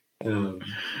 And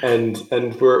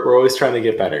we're always trying to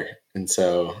get better, and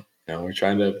so we're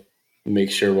trying to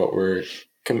make sure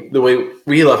the way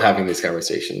we love having these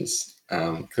conversations.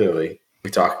 Clearly, we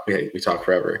talk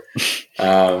forever,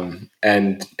 and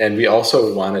we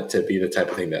also want it to be the type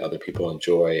of thing that other people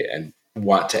enjoy and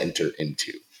want to enter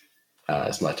into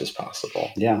as much as possible.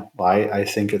 Yeah, well, I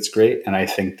think it's great, and I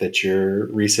think that your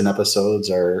recent episodes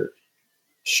are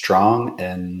strong,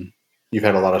 and you've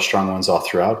had a lot of strong ones all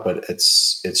throughout, but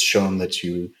it's shown that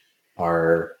you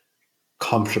are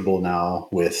comfortable now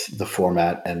with the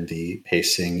format and the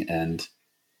pacing and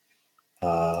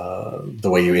the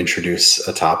way you introduce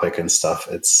a topic and stuff.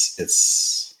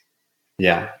 It's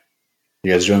yeah,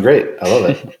 you guys are doing great. I love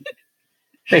it.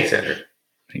 Thanks, Andrew.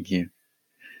 Thank you.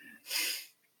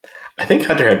 I think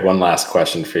Hunter had one last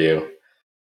question for you.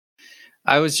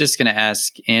 I was just going to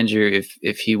ask Andrew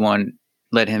if he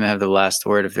let him have the last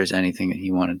word, if there's anything that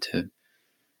he wanted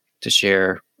to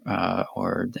share,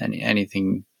 or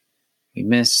anything we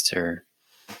missed, or.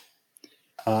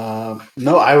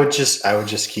 No, I would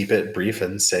just keep it brief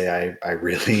and say I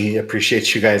really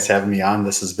appreciate you guys having me on.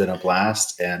 This has been a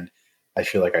blast, and I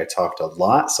feel like I talked a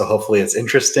lot, so hopefully it's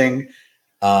interesting.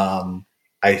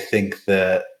 I think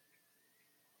that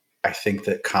I think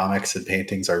that comics and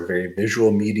paintings are very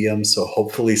visual mediums, so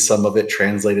hopefully some of it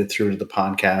translated through to the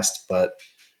podcast, but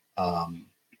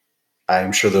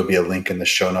I'm sure there'll be a link in the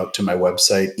show note to my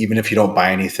website. Even if you don't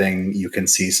buy anything, you can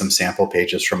see some sample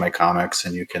pages from my comics,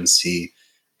 and you can see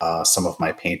some of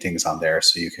my paintings on there,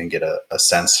 so you can get a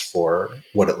sense for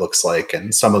what it looks like.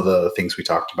 And some of the things we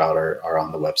talked about are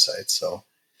on the website. So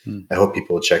I hope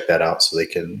people will check that out so they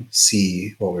can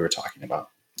see what we were talking about.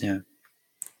 Yeah.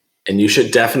 And you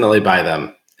should definitely buy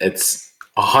them. It's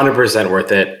 100%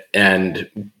 worth it.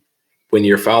 And when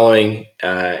you're following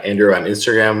Andrew on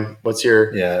Instagram, what's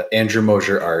your... Yeah, Andrew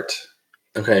Mosher Art.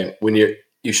 Okay.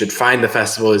 You should find the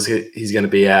festival he's going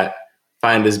to be at,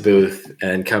 find his booth,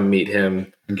 and come meet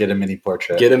him. And get a mini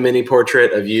portrait. Get a mini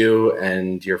portrait of you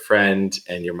and your friend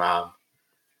and your mom.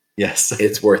 Yes.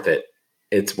 It's worth it.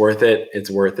 It's worth it. It's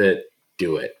worth it.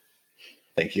 Do it.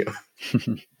 Thank you.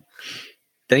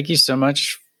 Thank you so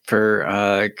much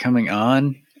for coming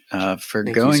on, for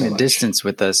going a distance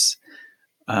with us.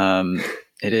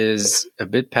 It is a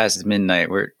bit past midnight.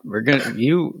 We're gonna,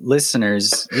 you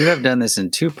listeners, you have done this in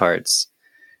 2 parts,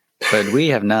 but we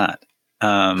have not,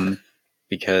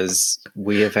 because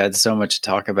we have had so much to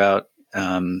talk about,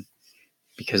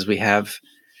 because we have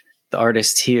the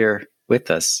artist here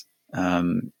with us,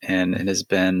 and it has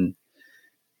been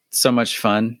so much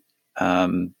fun.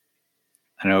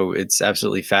 I know it's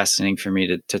absolutely fascinating for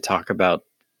me to talk about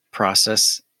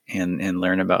process and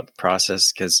learn about the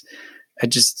process, because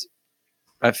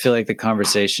I feel like the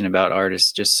conversation about art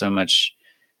is just so much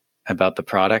about the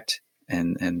product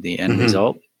and the end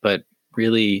result. But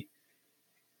really,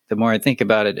 the more I think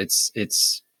about it,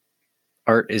 it's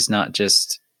art is not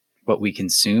just what we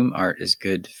consume. Art is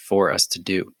good for us to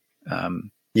do.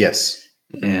 Yes.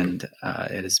 And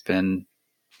it has been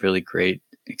really great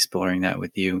exploring that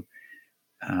with you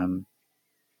on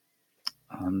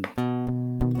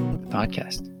the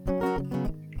podcast.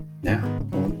 Yeah.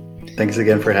 Well, thanks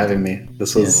again for having me.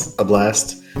 This was a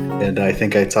blast, and I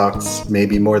think I talked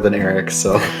maybe more than Eric.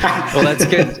 So, well, that's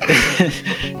good.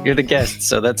 You're the guest,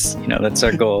 so that's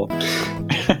our goal.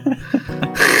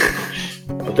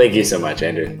 Well, thank you so much,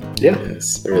 Andrew. Yeah,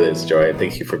 it really is a joy.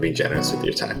 Thank you for being generous with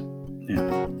your time.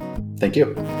 Yeah. Thank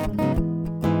you.